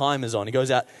sure the time is on. He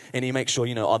goes out and he makes sure,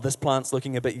 you know, oh, this plant's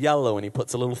looking a bit yellow, and he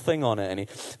puts a little thing on it. And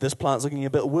this plant's looking a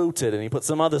bit wilted, and he puts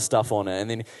some other stuff on it. And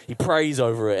then he prays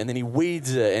over it, and then he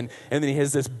weeds it, and then he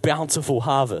has this bountiful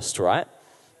harvest, right?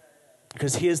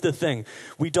 Because here's the thing.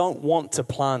 We don't want to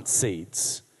plant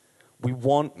seeds. We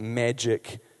want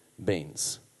magic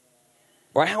beans.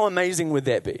 Right? How amazing would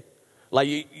that be? Like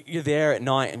you're there at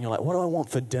night and you're like, what do I want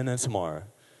for dinner tomorrow?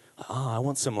 I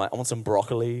want some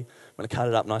broccoli. I'm going to cut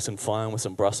it up nice and fine with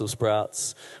some Brussels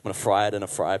sprouts. I'm going to fry it in a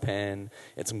fry pan.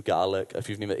 Add some garlic. If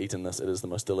you've never eaten this, it is the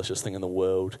most delicious thing in the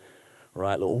world.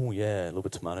 Right? Oh, yeah, a little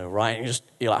bit of tomato. Right? And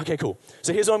you're like, okay, cool.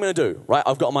 So here's what I'm going to do. Right?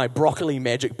 I've got my broccoli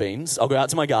magic beans. I'll go out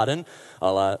to my garden.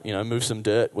 I'll, move some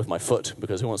dirt with my foot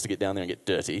because who wants to get down there and get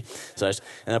dirty?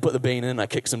 And I put the bean in. I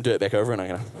kick some dirt back over and I'm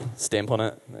going to stamp on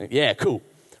it. Yeah, cool.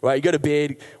 Right? You go to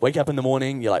bed, wake up in the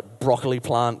morning. You're like, broccoli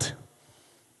plant.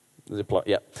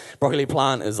 Yeah, broccoli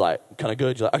plant is like kind of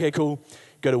good. You're like, okay, cool.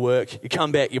 Go to work. You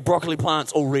come back. Your broccoli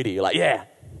plant's all ready. You're like, yeah,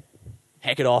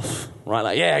 hack it off, right?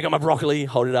 Like, yeah, I got my broccoli.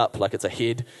 Hold it up like it's a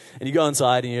head, and you go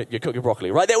inside and you cook your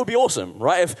broccoli, right? That would be awesome,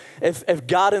 right? If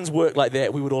gardens work like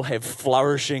that, we would all have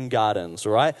flourishing gardens,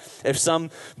 right? If some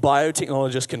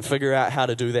biotechnologist can figure out how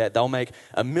to do that, they'll make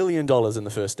 $1 million in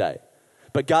the first day.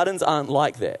 But gardens aren't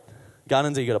like that.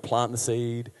 Gardens, you got to plant the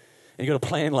seed. And you got to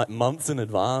plan like months in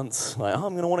advance. Like, I'm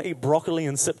going to want to eat broccoli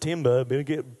in September. Better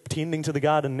get tending to the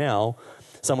garden now.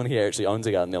 Someone here actually owns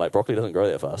a garden. They're like, broccoli doesn't grow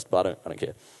that fast, but I don't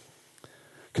care.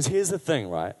 Because here's the thing,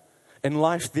 right? In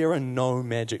life, there are no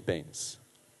magic beans.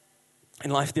 In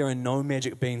life, there are no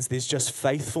magic beans. There's just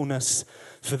faithfulness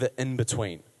for the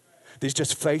in-between. There's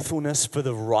just faithfulness for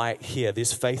the right here.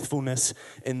 There's faithfulness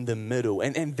in the middle.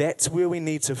 And that's where we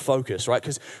need to focus, right?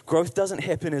 Because growth doesn't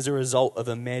happen as a result of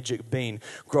a magic bean.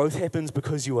 Growth happens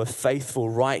because you are faithful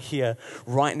right here,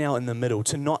 right now in the middle,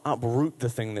 to not uproot the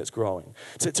thing that's growing,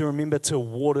 to remember to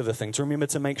water the thing, to remember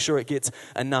to make sure it gets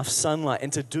enough sunlight,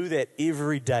 and to do that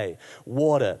every day.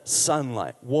 Water,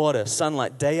 sunlight,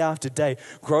 day after day.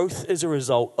 Growth is a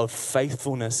result of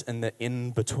faithfulness in the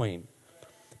in-between.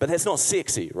 But that's not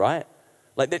sexy, right?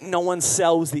 Like that, no one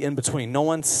sells the in-between. No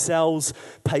one sells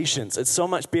patience. It's so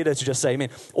much better to just say, man,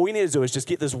 all you need to do is just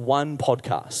get this one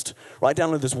podcast, right?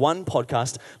 Download this one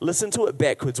podcast, listen to it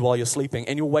backwards while you're sleeping,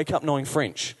 and you'll wake up knowing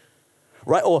French,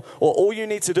 right? Or all you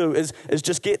need to do is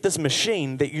just get this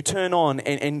machine that you turn on,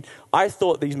 and I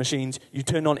thought these machines, you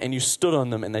turn on and you stood on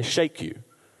them and they shake you.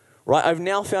 Right? I've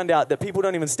now found out that people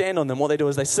don't even stand on them. What they do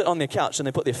is they sit on their couch and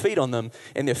they put their feet on them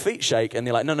and their feet shake, and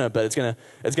they're like, no, but it's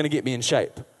gonna get me in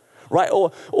shape. Right?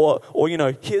 Or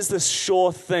here's this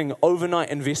sure thing, overnight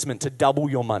investment to double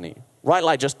your money. Right?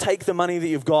 Like just take the money that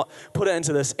you've got, put it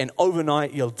into this, and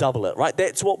overnight you'll double it. Right?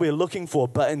 That's what we're looking for,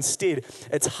 but instead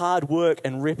it's hard work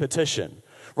and repetition.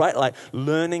 Right? Like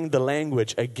learning the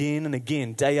language again and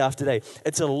again, day after day.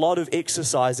 It's a lot of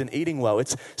exercise and eating well.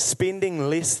 It's spending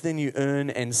less than you earn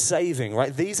and saving,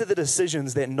 right? These are the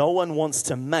decisions that no one wants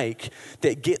to make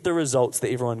that get the results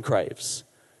that everyone craves.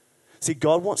 See,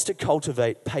 God wants to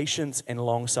cultivate patience and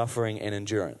long-suffering and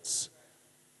endurance.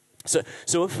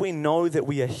 So if we know that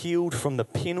we are healed from the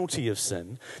penalty of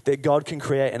sin, that God can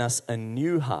create in us a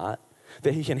new heart,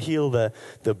 that he can heal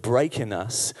the break in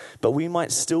us, but we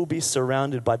might still be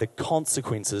surrounded by the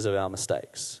consequences of our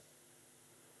mistakes.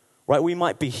 Right? We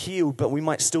might be healed, but we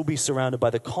might still be surrounded by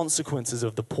the consequences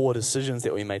of the poor decisions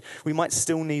that we made. We might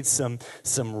still need some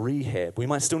rehab. We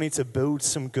might still need to build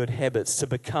some good habits to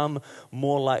become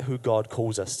more like who God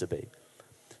calls us to be.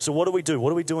 So what do we do?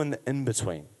 What do we do in the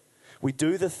in-between? We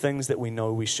do the things that we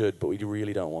know we should, but we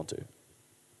really don't want to.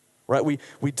 Right?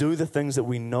 We do the things that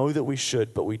we know that we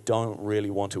should, but we don't really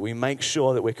want to. We make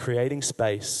sure that we're creating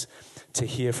space to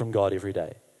hear from God every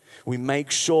day. We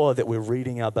make sure that we're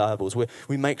reading our Bibles.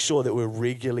 We make sure that we're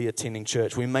regularly attending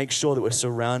church. We make sure that we're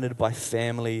surrounded by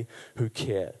family who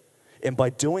care. And by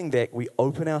doing that, we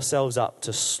open ourselves up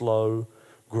to slow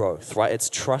growth, right? It's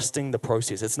trusting the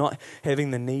process. It's not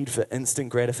having the need for instant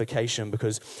gratification,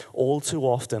 because all too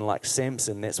often, like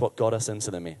Samson, that's what got us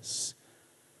into the mess.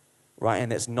 Right,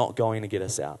 and that's not going to get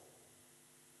us out.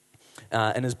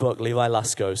 In his book, Levi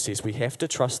Lusko says we have to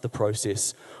trust the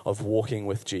process of walking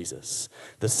with Jesus.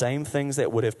 The same things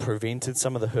that would have prevented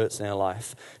some of the hurts in our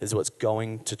life is what's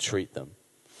going to treat them.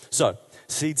 So,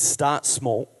 seeds start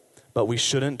small, but we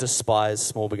shouldn't despise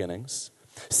small beginnings.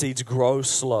 Seeds grow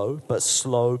slow, but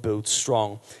slow builds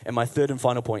strong. And my third and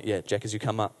final point, Jack, as you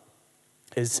come up,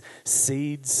 is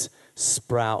seeds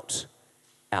sprout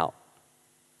out.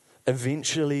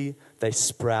 Eventually, they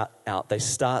sprout out. They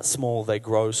start small, they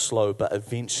grow slow, but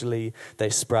eventually they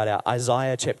sprout out.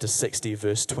 Isaiah chapter 60,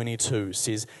 verse 22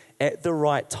 says, "At the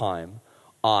right time,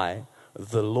 I,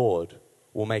 the Lord,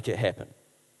 will make it happen."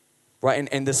 Right?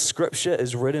 And this scripture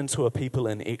is written to a people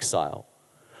in exile.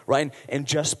 Right? And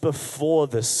just before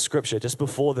this scripture, just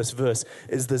before this verse,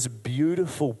 is this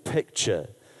beautiful picture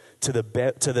to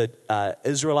the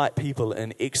Israelite people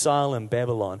in exile in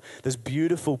Babylon. This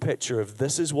beautiful picture of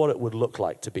this is what it would look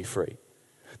like to be free.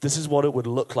 This is what it would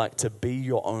look like to be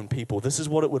your own people. This is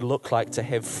what it would look like to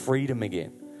have freedom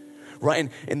again.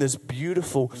 Right? And this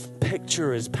beautiful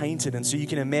picture is painted. And so you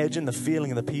can imagine the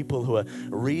feeling of the people who are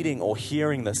reading or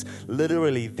hearing this.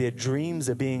 Literally, their dreams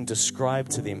are being described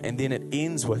to them. And then it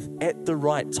ends with, "At the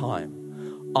right time,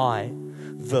 I,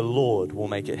 the Lord, will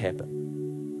make it happen."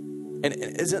 And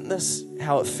isn't this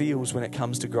how it feels when it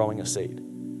comes to growing a seed?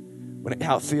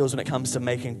 How it feels when it comes to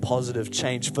making positive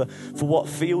change. For what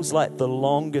feels like the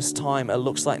longest time, it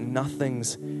looks like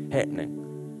nothing's happening.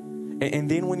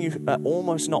 And then when you are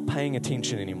almost not paying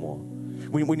attention anymore,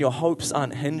 when your hopes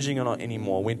aren't hinging on it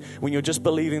anymore, when you're just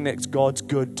believing that God's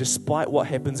good despite what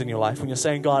happens in your life, when you're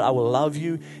saying, "God, I will love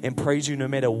you and praise you no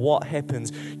matter what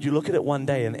happens," you look at it one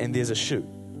day and there's a shoot.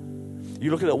 You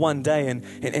look at it one day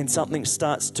and something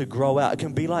starts to grow out. It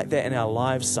can be like that in our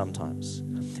lives sometimes.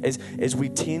 As we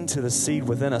tend to the seed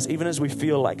within us, even as we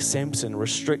feel like Samson,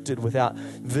 restricted without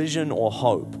vision or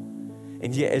hope.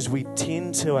 And yet as we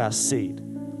tend to our seed,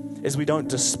 as we don't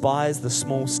despise the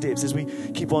small steps, as we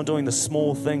keep on doing the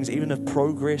small things, even if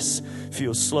progress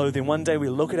feels slow, then one day we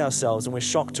look at ourselves and we're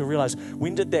shocked to realize,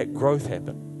 when did that growth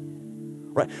happen?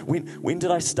 Right? When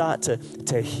did I start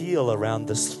to heal around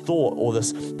this thought or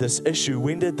this issue?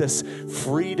 When did this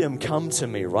freedom come to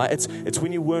me, right? It's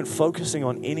when you weren't focusing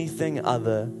on anything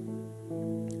other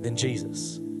than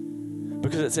Jesus.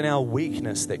 Because it's in our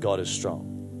weakness that God is strong.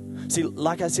 See,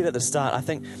 like I said at the start, I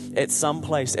think at some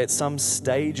place, at some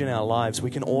stage in our lives,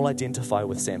 we can all identify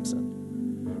with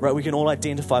Samson. Right? We can all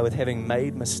identify with having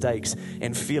made mistakes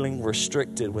and feeling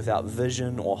restricted without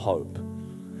vision or hope.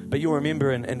 But you'll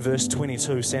remember in verse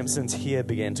 22, Samson's hair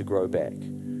began to grow back.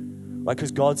 Right?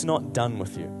 Because God's not done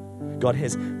with you. God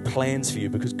has plans for you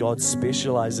because God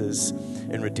specializes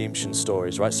in redemption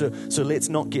stories, right? So let's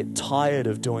not get tired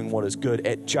of doing what is good.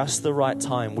 At just the right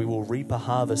time, we will reap a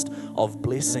harvest of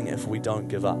blessing if we don't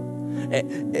give up.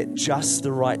 At just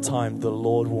the right time, the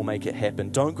Lord will make it happen.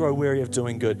 Don't grow weary of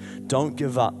doing good. Don't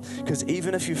give up. Because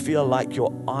even if you feel like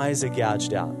your eyes are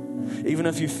gouged out, even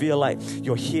if you feel like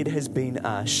your head has been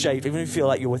shaved, even if you feel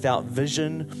like you're without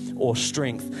vision or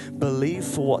strength, believe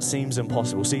for what seems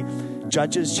impossible. See,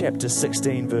 Judges chapter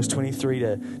 16, verse 23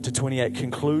 to 28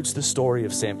 concludes the story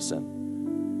of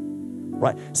Samson.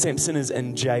 Right? Samson is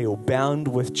in jail, bound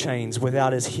with chains,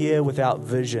 without his hair, without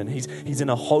vision. He's in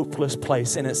a hopeless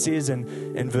place. And it says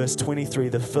in verse 23,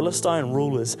 the Philistine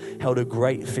rulers held a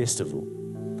great festival,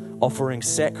 offering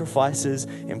sacrifices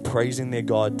and praising their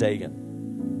god Dagon.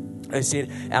 They said,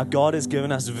 "Our God has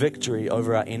given us victory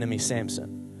over our enemy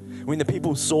Samson." When the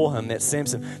people saw him, that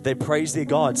Samson, they praised their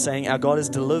God, saying, "Our God has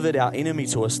delivered our enemy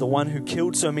to us. The one who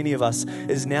killed so many of us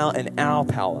is now in our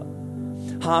power."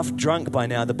 Half drunk by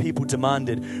now, the people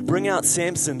demanded, "Bring out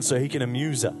Samson so he can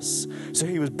amuse us." So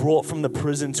he was brought from the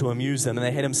prison to amuse them, and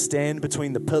they had him stand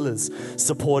between the pillars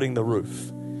supporting the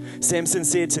roof. Samson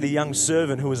said to the young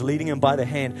servant who was leading him by the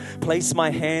hand, "Place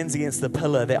my hands against the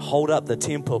pillar that hold up the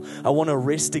temple. I want to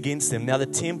rest against them." Now the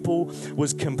temple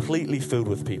was completely filled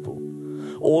with people.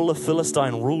 All the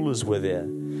Philistine rulers were there,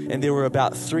 and there were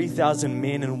about 3,000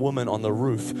 men and women on the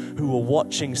roof who were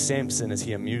watching Samson as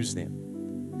he amused them.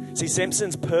 See,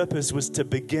 Samson's purpose was to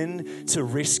begin to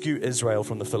rescue Israel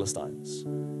from the Philistines.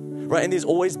 Right? And there's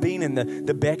always been in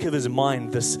the back of his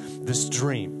mind this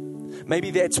dream.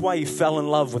 Maybe that's why he fell in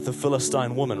love with the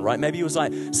Philistine woman, right? Maybe he was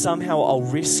like, somehow I'll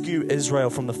rescue Israel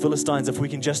from the Philistines if we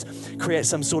can just create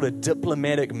some sort of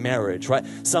diplomatic marriage, right?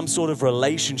 Some sort of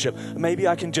relationship. Maybe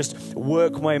I can just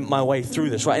work my way through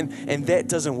this, right? And that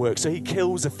doesn't work. So he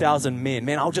kills 1,000 men.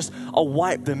 Man, I'll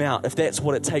wipe them out if that's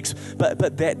what it takes.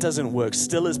 But that doesn't work.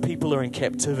 Still his people are in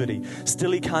captivity.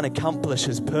 Still he can't accomplish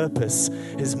his purpose,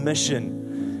 his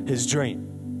mission, his dream.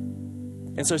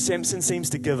 And so Samson seems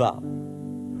to give up.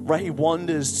 Right, he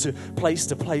wanders to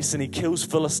place and he kills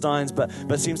Philistines, but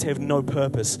seems to have no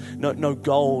purpose, no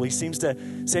goal.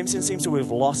 Samson seems to have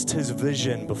lost his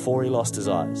vision before he lost his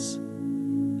eyes.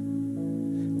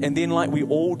 And then, like we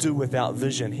all do without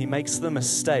vision, he makes the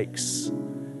mistakes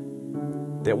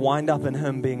that wind up in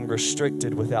him being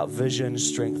restricted without vision,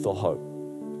 strength, or hope.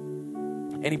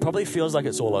 And he probably feels like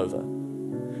it's all over.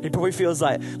 He probably feels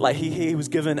like he was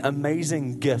given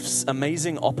amazing gifts,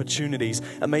 amazing opportunities,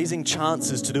 amazing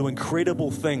chances to do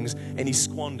incredible things, and he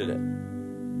squandered it.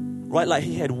 Right? Like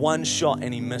he had one shot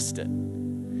and he missed it.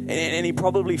 And he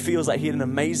probably feels like he had an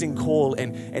amazing call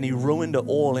and he ruined it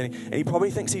all. And he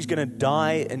probably thinks he's going to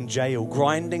die in jail,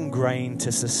 grinding grain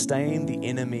to sustain the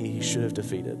enemy he should have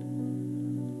defeated.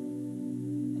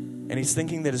 And he's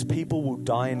thinking that his people will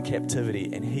die in captivity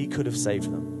and he could have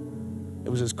saved them. It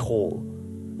was his call.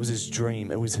 It was his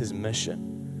dream. It was his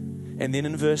mission. And then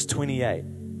in verse 28,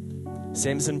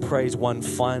 Samson prays one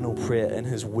final prayer in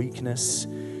his weakness,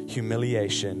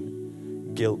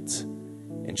 humiliation, guilt,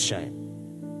 and shame.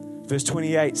 Verse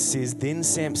 28 says, "Then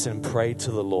Samson prayed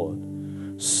to the Lord,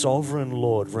 'Sovereign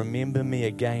Lord, remember me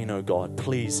again, O God.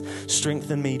 Please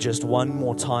strengthen me just one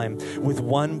more time. With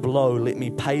one blow, let me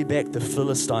pay back the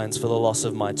Philistines for the loss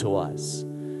of my two eyes.'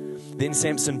 Then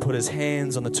Samson put his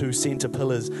hands on the two center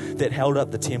pillars that held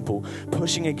up the temple.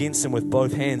 Pushing against them with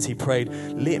both hands, he prayed,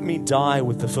 'Let me die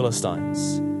with the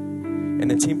Philistines.' And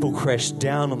the temple crashed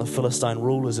down on the Philistine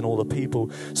rulers and all the people.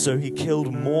 So he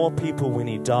killed more people when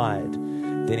he died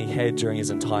than he had during his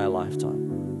entire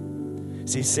lifetime."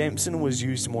 See, Samson was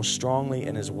used more strongly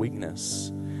in his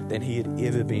weakness than he had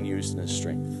ever been used in his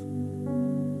strength.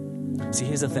 See,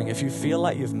 here's the thing. If you feel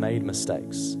like you've made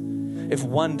mistakes, if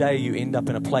one day you end up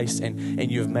in a place and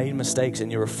you've made mistakes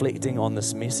and you're reflecting on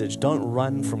this message, don't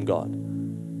run from God.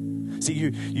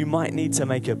 See, you might need to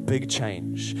make a big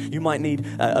change. You might need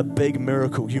a big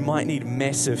miracle. You might need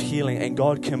massive healing, and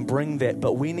God can bring that,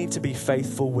 but we need to be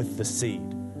faithful with the seed.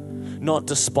 Not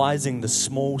despising the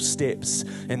small steps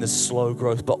and the slow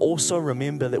growth, but also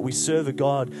remember that we serve a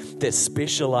God that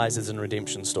specializes in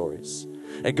redemption stories.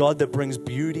 A God that brings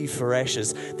beauty for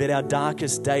ashes, that our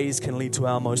darkest days can lead to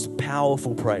our most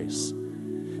powerful praise.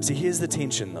 See, here's the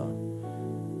tension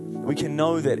though. We can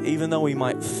know that even though we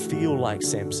might feel like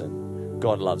Samson,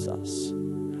 God loves us.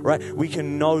 Right? We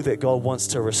can know that God wants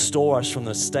to restore us from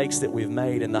the mistakes that we've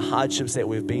made and the hardships that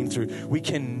we've been through. We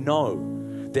can know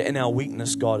that in our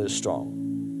weakness, God is strong.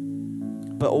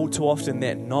 But all too often,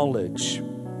 that knowledge,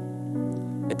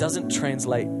 it doesn't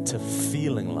translate to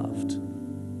feeling loved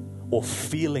or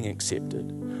feeling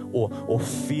accepted or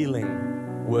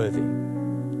feeling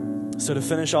worthy. So to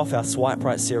finish off our Swipe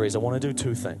Right series, I want to do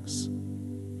two things.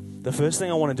 The first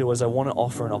thing I want to do is I want to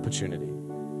offer an opportunity.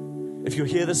 If you're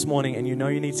here this morning and you know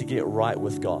you need to get right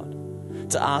with God,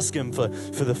 to ask Him for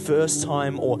the first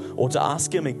time or to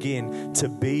ask Him again to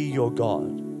be your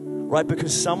God, right?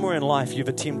 Because somewhere in life you've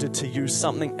attempted to use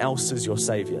something else as your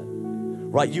Savior,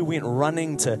 right? You went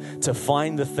running to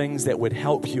find the things that would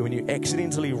help you, and you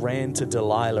accidentally ran to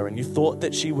Delilah and you thought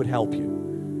that she would help you,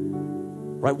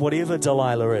 right? Whatever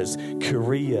Delilah is,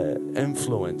 career,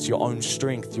 influence, your own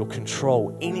strength, your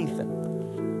control,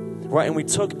 anything, right? And we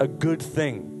took a good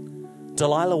thing.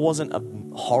 Delilah wasn't a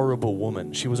horrible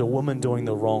woman. She was a woman doing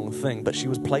the wrong thing, but she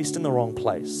was placed in the wrong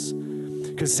place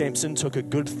because Samson took a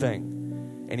good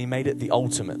thing and he made it the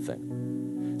ultimate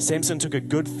thing. Samson took a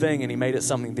good thing and he made it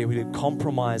something that would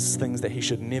compromise things that he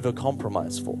should never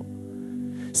compromise for.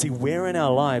 See, where in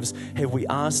our lives have we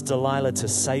asked Delilah to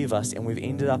save us and we've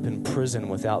ended up in prison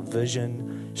without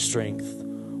vision, strength,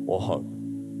 or hope?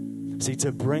 See,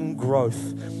 to bring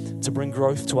growth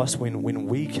to us when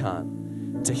we can't,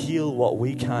 to heal what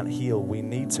we can't heal, we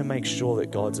need to make sure that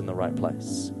God's in the right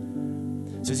place.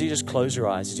 So as you just close your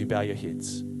eyes, as you bow your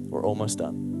heads, we're almost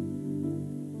done.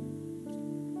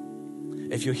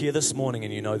 If you're here this morning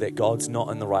and you know that God's not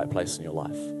in the right place in your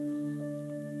life,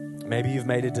 maybe you've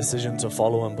made a decision to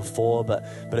follow Him before, but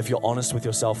if you're honest with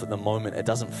yourself at the moment, it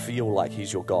doesn't feel like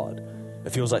He's your God.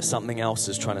 It feels like something else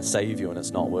is trying to save you and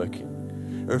it's not working.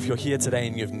 Or if you're here today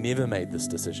and you've never made this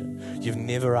decision, you've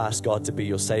never asked God to be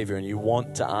your Savior and you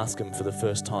want to ask Him for the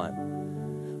first time,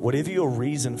 whatever your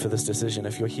reason for this decision,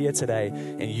 if you're here today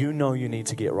and you know you need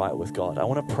to get right with God, I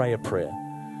want to pray a prayer.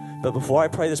 But before I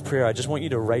pray this prayer, I just want you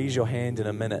to raise your hand in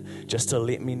a minute just to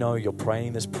let me know you're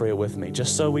praying this prayer with me,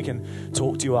 just so we can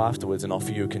talk to you afterwards and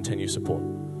offer you continued support.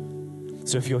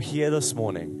 So if you're here this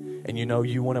morning and you know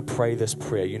you want to pray this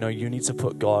prayer, you know you need to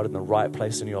put God in the right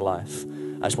place in your life,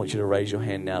 I just want you to raise your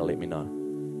hand now to let me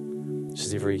know.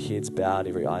 Just every head's bowed,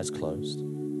 every eye's closed.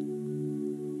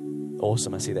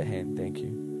 Awesome, I see that hand, thank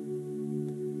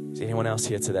you. Is there anyone else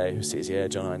here today who says, yeah,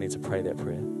 Jono, I need to pray that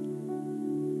prayer?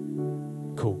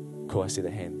 Cool, I see the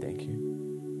hand, thank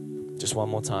you. Just one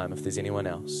more time, if there's anyone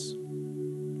else,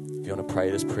 if you want to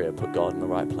pray this prayer, put God in the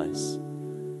right place.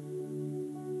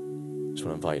 Just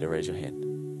want to invite you to raise your hand.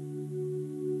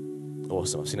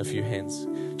 Awesome. I've seen a few hands.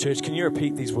 Church, can you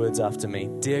repeat these words after me?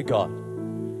 Dear God,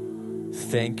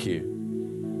 thank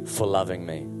you for loving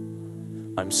me.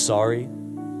 I'm sorry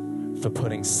for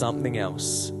putting something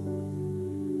else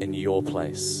in your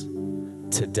place.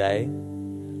 Today,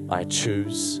 I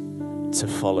choose to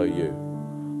follow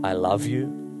you. I love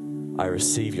you. I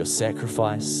receive your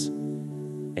sacrifice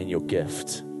and your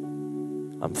gift.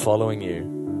 I'm following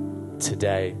you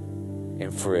today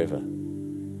and forever.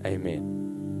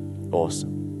 Amen.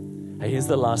 Awesome. Hey, here's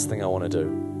the last thing I want to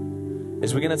do.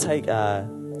 Is we're going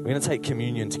to take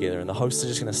communion together, and the host is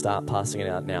just going to start passing it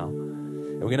out now.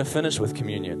 And we're going to finish with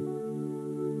communion.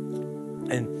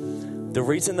 And the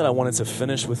reason that I wanted to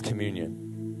finish with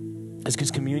communion is because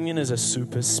communion is a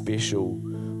super special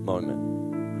moment.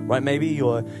 Right? Maybe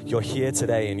you're here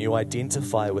today and you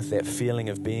identify with that feeling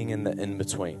of being in the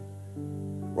in-between.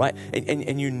 Right?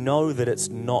 And you know that it's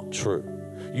not true.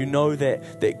 You know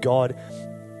that God,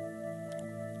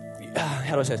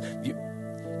 how do I say this?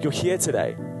 You're here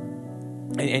today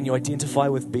and you identify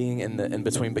with being in the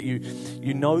in-between, but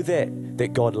you know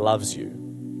that God loves you.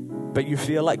 But you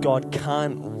feel like God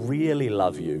can't really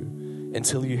love you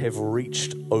until you have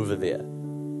reached over there.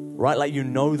 Right? Like you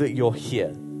know that you're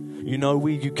here. You know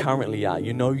where you currently are.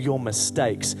 You know your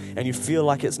mistakes. And you feel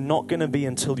like it's not going to be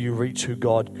until you reach who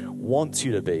God wants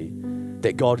you to be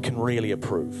that God can really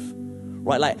approve.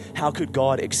 Right? Like, how could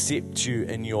God accept you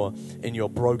in your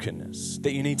brokenness?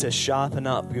 That you need to sharpen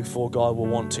up before God will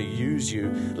want to use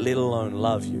you, let alone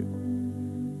love you.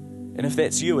 And if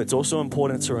that's you, it's also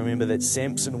important to remember that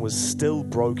Samson was still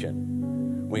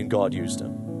broken when God used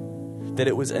him. That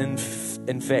it was in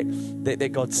fact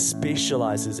that God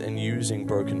specializes in using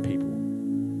broken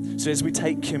people. So as we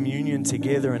take communion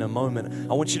together in a moment,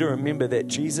 I want you to remember that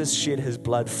Jesus shed his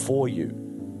blood for you.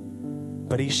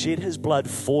 But he shed his blood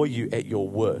for you at your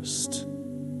worst.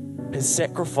 His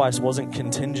sacrifice wasn't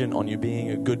contingent on you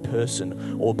being a good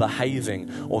person or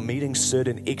behaving or meeting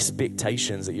certain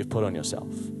expectations that you've put on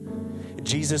yourself.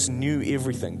 Jesus knew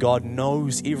everything. God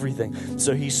knows everything.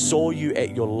 So he saw you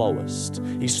at your lowest.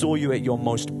 He saw you at your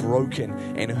most broken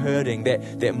and hurting.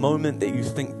 That moment that you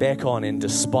think back on and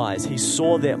despise. He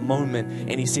saw that moment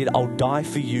and he said, I'll die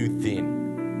for you then.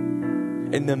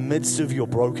 In the midst of your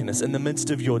brokenness, in the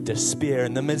midst of your despair,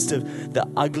 in the midst of the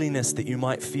ugliness that you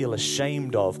might feel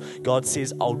ashamed of, God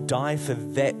says, I'll die for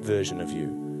that version of you.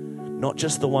 Not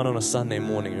just the one on a Sunday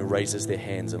morning who raises their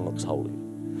hands and looks holy.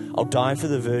 I'll die for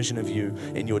the version of you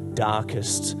in your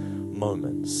darkest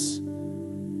moments.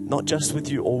 Not just with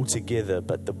you all together,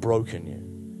 but the broken you.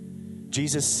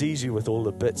 Jesus sees you with all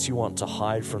the bits you want to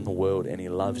hide from the world, and he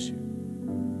loves you.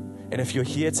 And if you're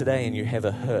here today and you have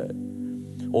a hurt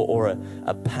or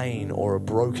a pain or a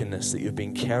brokenness that you've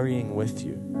been carrying with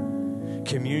you,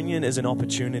 communion is an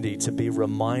opportunity to be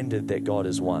reminded that God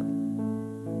is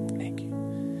one. Thank you.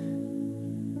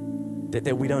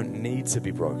 That we don't need to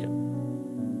be broken.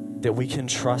 That we can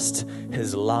trust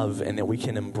his love and that we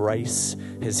can embrace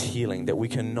his healing, that we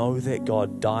can know that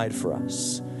God died for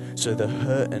us so the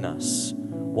hurt in us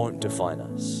won't define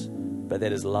us, but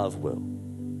that his love will.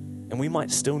 And we might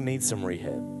still need some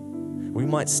rehab. We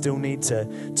might still need to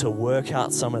work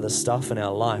out some of the stuff in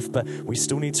our life, but we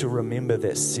still need to remember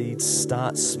that seeds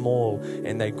start small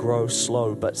and they grow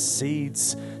slow, but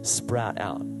seeds sprout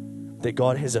out, that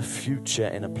God has a future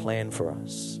and a plan for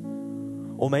us.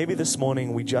 Or maybe this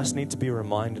morning we just need to be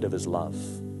reminded of his love.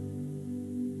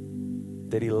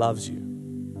 That he loves you.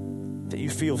 That you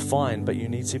feel fine, but you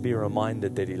need to be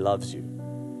reminded that he loves you.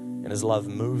 And his love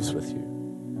moves with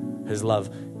you. His love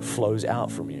flows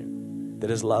out from you. That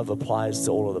his love applies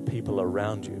to all of the people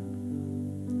around you.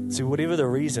 See, whatever the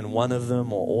reason, one of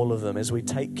them or all of them, as we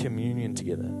take communion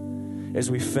together, as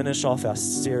we finish off our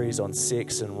series on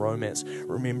sex and romance,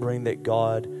 remembering that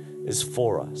God is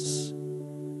for us.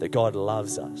 That God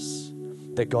loves us,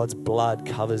 that God's blood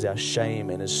covers our shame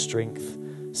and his strength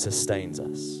sustains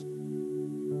us.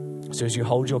 So as you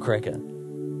hold your cracker, I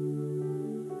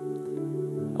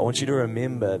want you to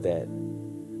remember that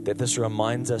this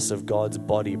reminds us of God's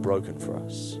body broken for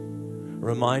us.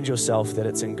 Remind yourself that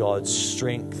it's in God's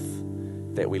strength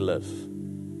that we live.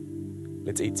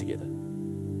 Let's eat together.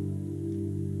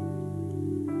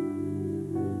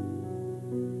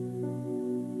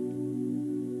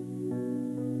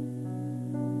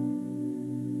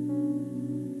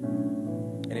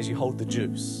 As you hold the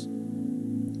juice,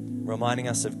 reminding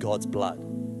us of God's blood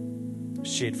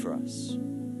shed for us.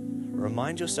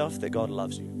 Remind yourself that God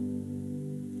loves you.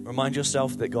 Remind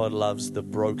yourself that God loves the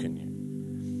broken you.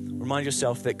 Remind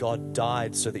yourself that God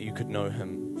died so that you could know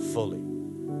him fully.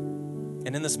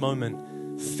 And in this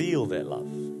moment, feel that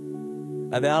love.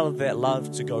 Allow that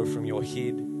love to go from your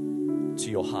head to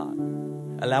your heart.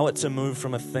 Allow it to move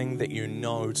from a thing that you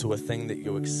know to a thing that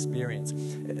you experience.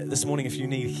 This morning, if you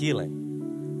need healing,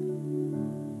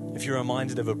 if you're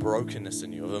reminded of a brokenness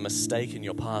in you, of a mistake in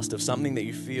your past, of something that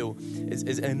you feel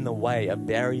is in the way, a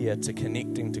barrier to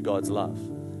connecting to God's love,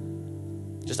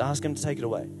 just ask Him to take it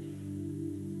away.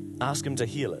 Ask Him to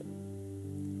heal it.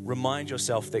 Remind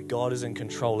yourself that God is in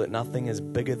control, that nothing is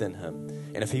bigger than Him.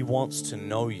 And if He wants to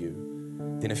know you,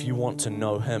 then if you want to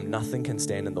know Him, nothing can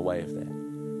stand in the way of that.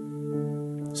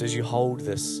 So as you hold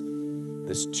this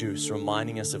juice,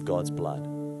 reminding us of God's blood,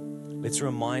 let's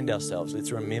remind ourselves,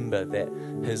 let's remember that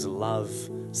His love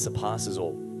surpasses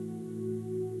all.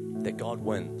 That God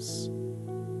wins.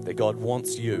 That God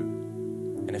wants you.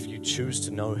 And if you choose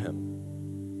to know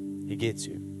Him, He gets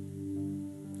you.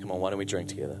 Come on, why don't we drink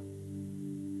together?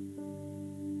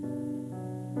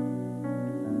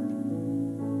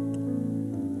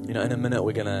 You know, in a minute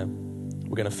we're gonna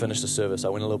finish the service. I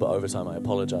went a little bit over time, I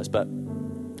apologize. But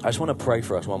I just want to pray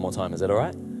for us one more time. Is that all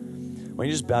right? Why don't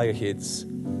you just bow your heads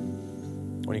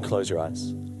when you close your eyes?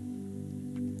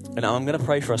 And I'm going to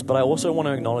pray for us, but I also want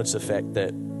to acknowledge the fact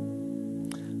that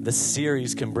this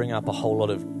series can bring up a whole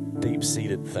lot of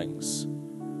deep-seated things,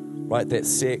 right? That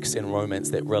sex and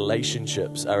romance, that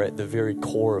relationships are at the very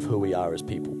core of who we are as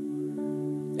people.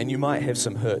 And you might have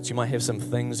some hurts, you might have some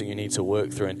things that you need to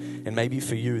work through, and maybe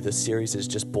for you, this series has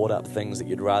just brought up things that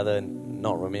you'd rather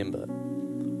not remember.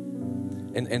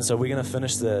 And so we're going to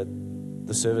finish the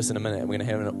service in a minute, and we're going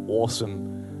to have an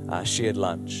awesome shared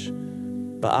lunch.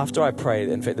 But after I pray,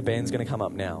 in fact, the band's going to come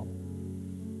up now.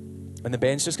 And the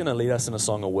band's just going to lead us in a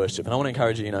song of worship. And I want to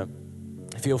encourage you,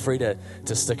 feel free to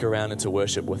stick around and to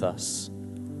worship with us.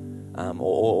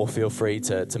 Or feel free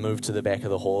to move to the back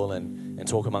of the hall and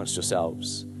talk amongst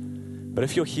yourselves. But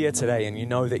if you're here today and you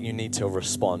know that you need to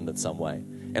respond in some way,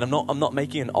 and I'm not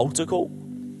making an altar call,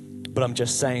 but I'm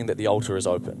just saying that the altar is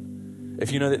open.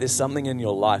 If you know that there's something in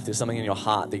your life, there's something in your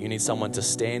heart that you need someone to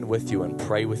stand with you and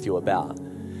pray with you about,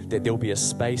 that there'll be a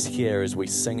space here as we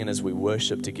sing and as we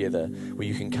worship together where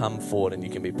you can come forward and you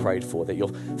can be prayed for, that your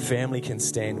family can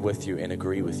stand with you and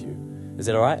agree with you. Is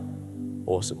that all right?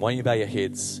 Awesome. Why don't you bow your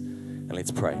heads and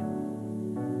let's pray.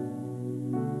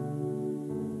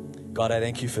 God, I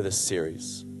thank you for this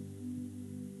series.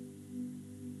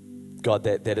 God,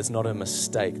 that is not a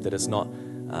mistake, that it's not...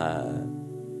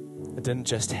 It didn't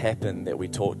just happen that we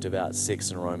talked about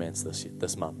sex and romance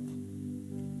this month.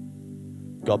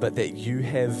 God, but that you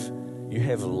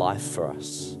have life for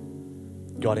us.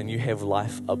 God, and you have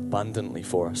life abundantly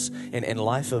for us. And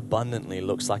life abundantly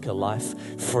looks like a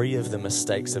life free of the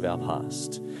mistakes of our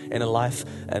past. And life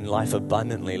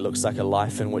abundantly looks like a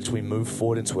life in which we move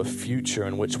forward into a future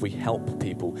in which we help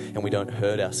people and we don't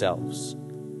hurt ourselves.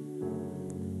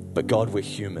 But God, we're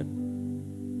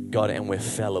human. God, and we're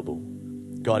fallible.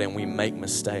 God, and we make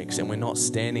mistakes, and we're not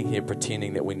standing here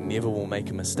pretending that we never will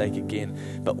make a mistake again.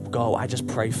 But God, I just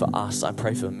pray for us. I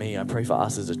pray for me. I pray for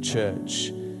us as a church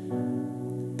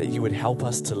that you would help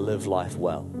us to live life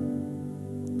well.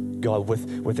 God,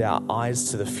 with our eyes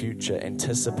to the future,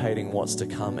 anticipating what's to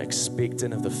come,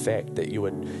 expectant of the fact that you're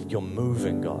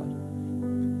moving,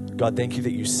 God. God, thank you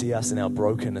that you see us in our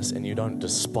brokenness and you don't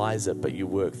despise it, but you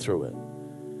work through it.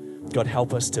 God,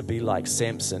 help us to be like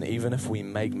Samson, even if we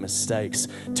make mistakes,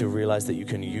 to realize that you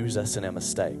can use us in our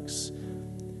mistakes.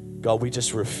 God, we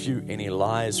just refute any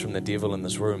lies from the devil in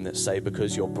this room that say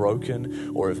because you're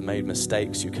broken or have made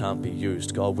mistakes, you can't be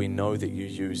used. God, we know that you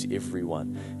use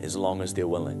everyone as long as they're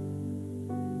willing.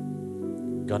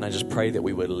 God, and I just pray that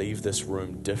we would leave this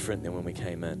room different than when we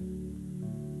came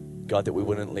in. God, that we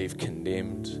wouldn't leave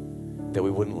condemned, that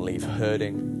we wouldn't leave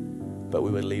hurting, but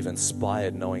we would leave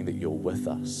inspired knowing that you're with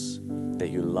us, that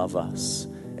you love us,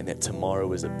 and that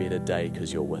tomorrow is a better day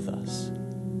because you're with us.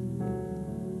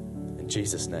 In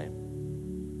Jesus' name,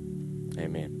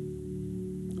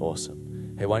 amen.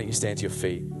 Awesome. Hey, why don't you stand to your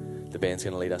feet? The band's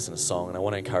going to lead us in a song, and I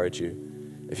want to encourage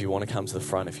you, if you want to come to the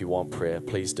front, if you want prayer,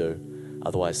 please do.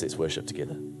 Otherwise, let's worship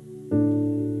together.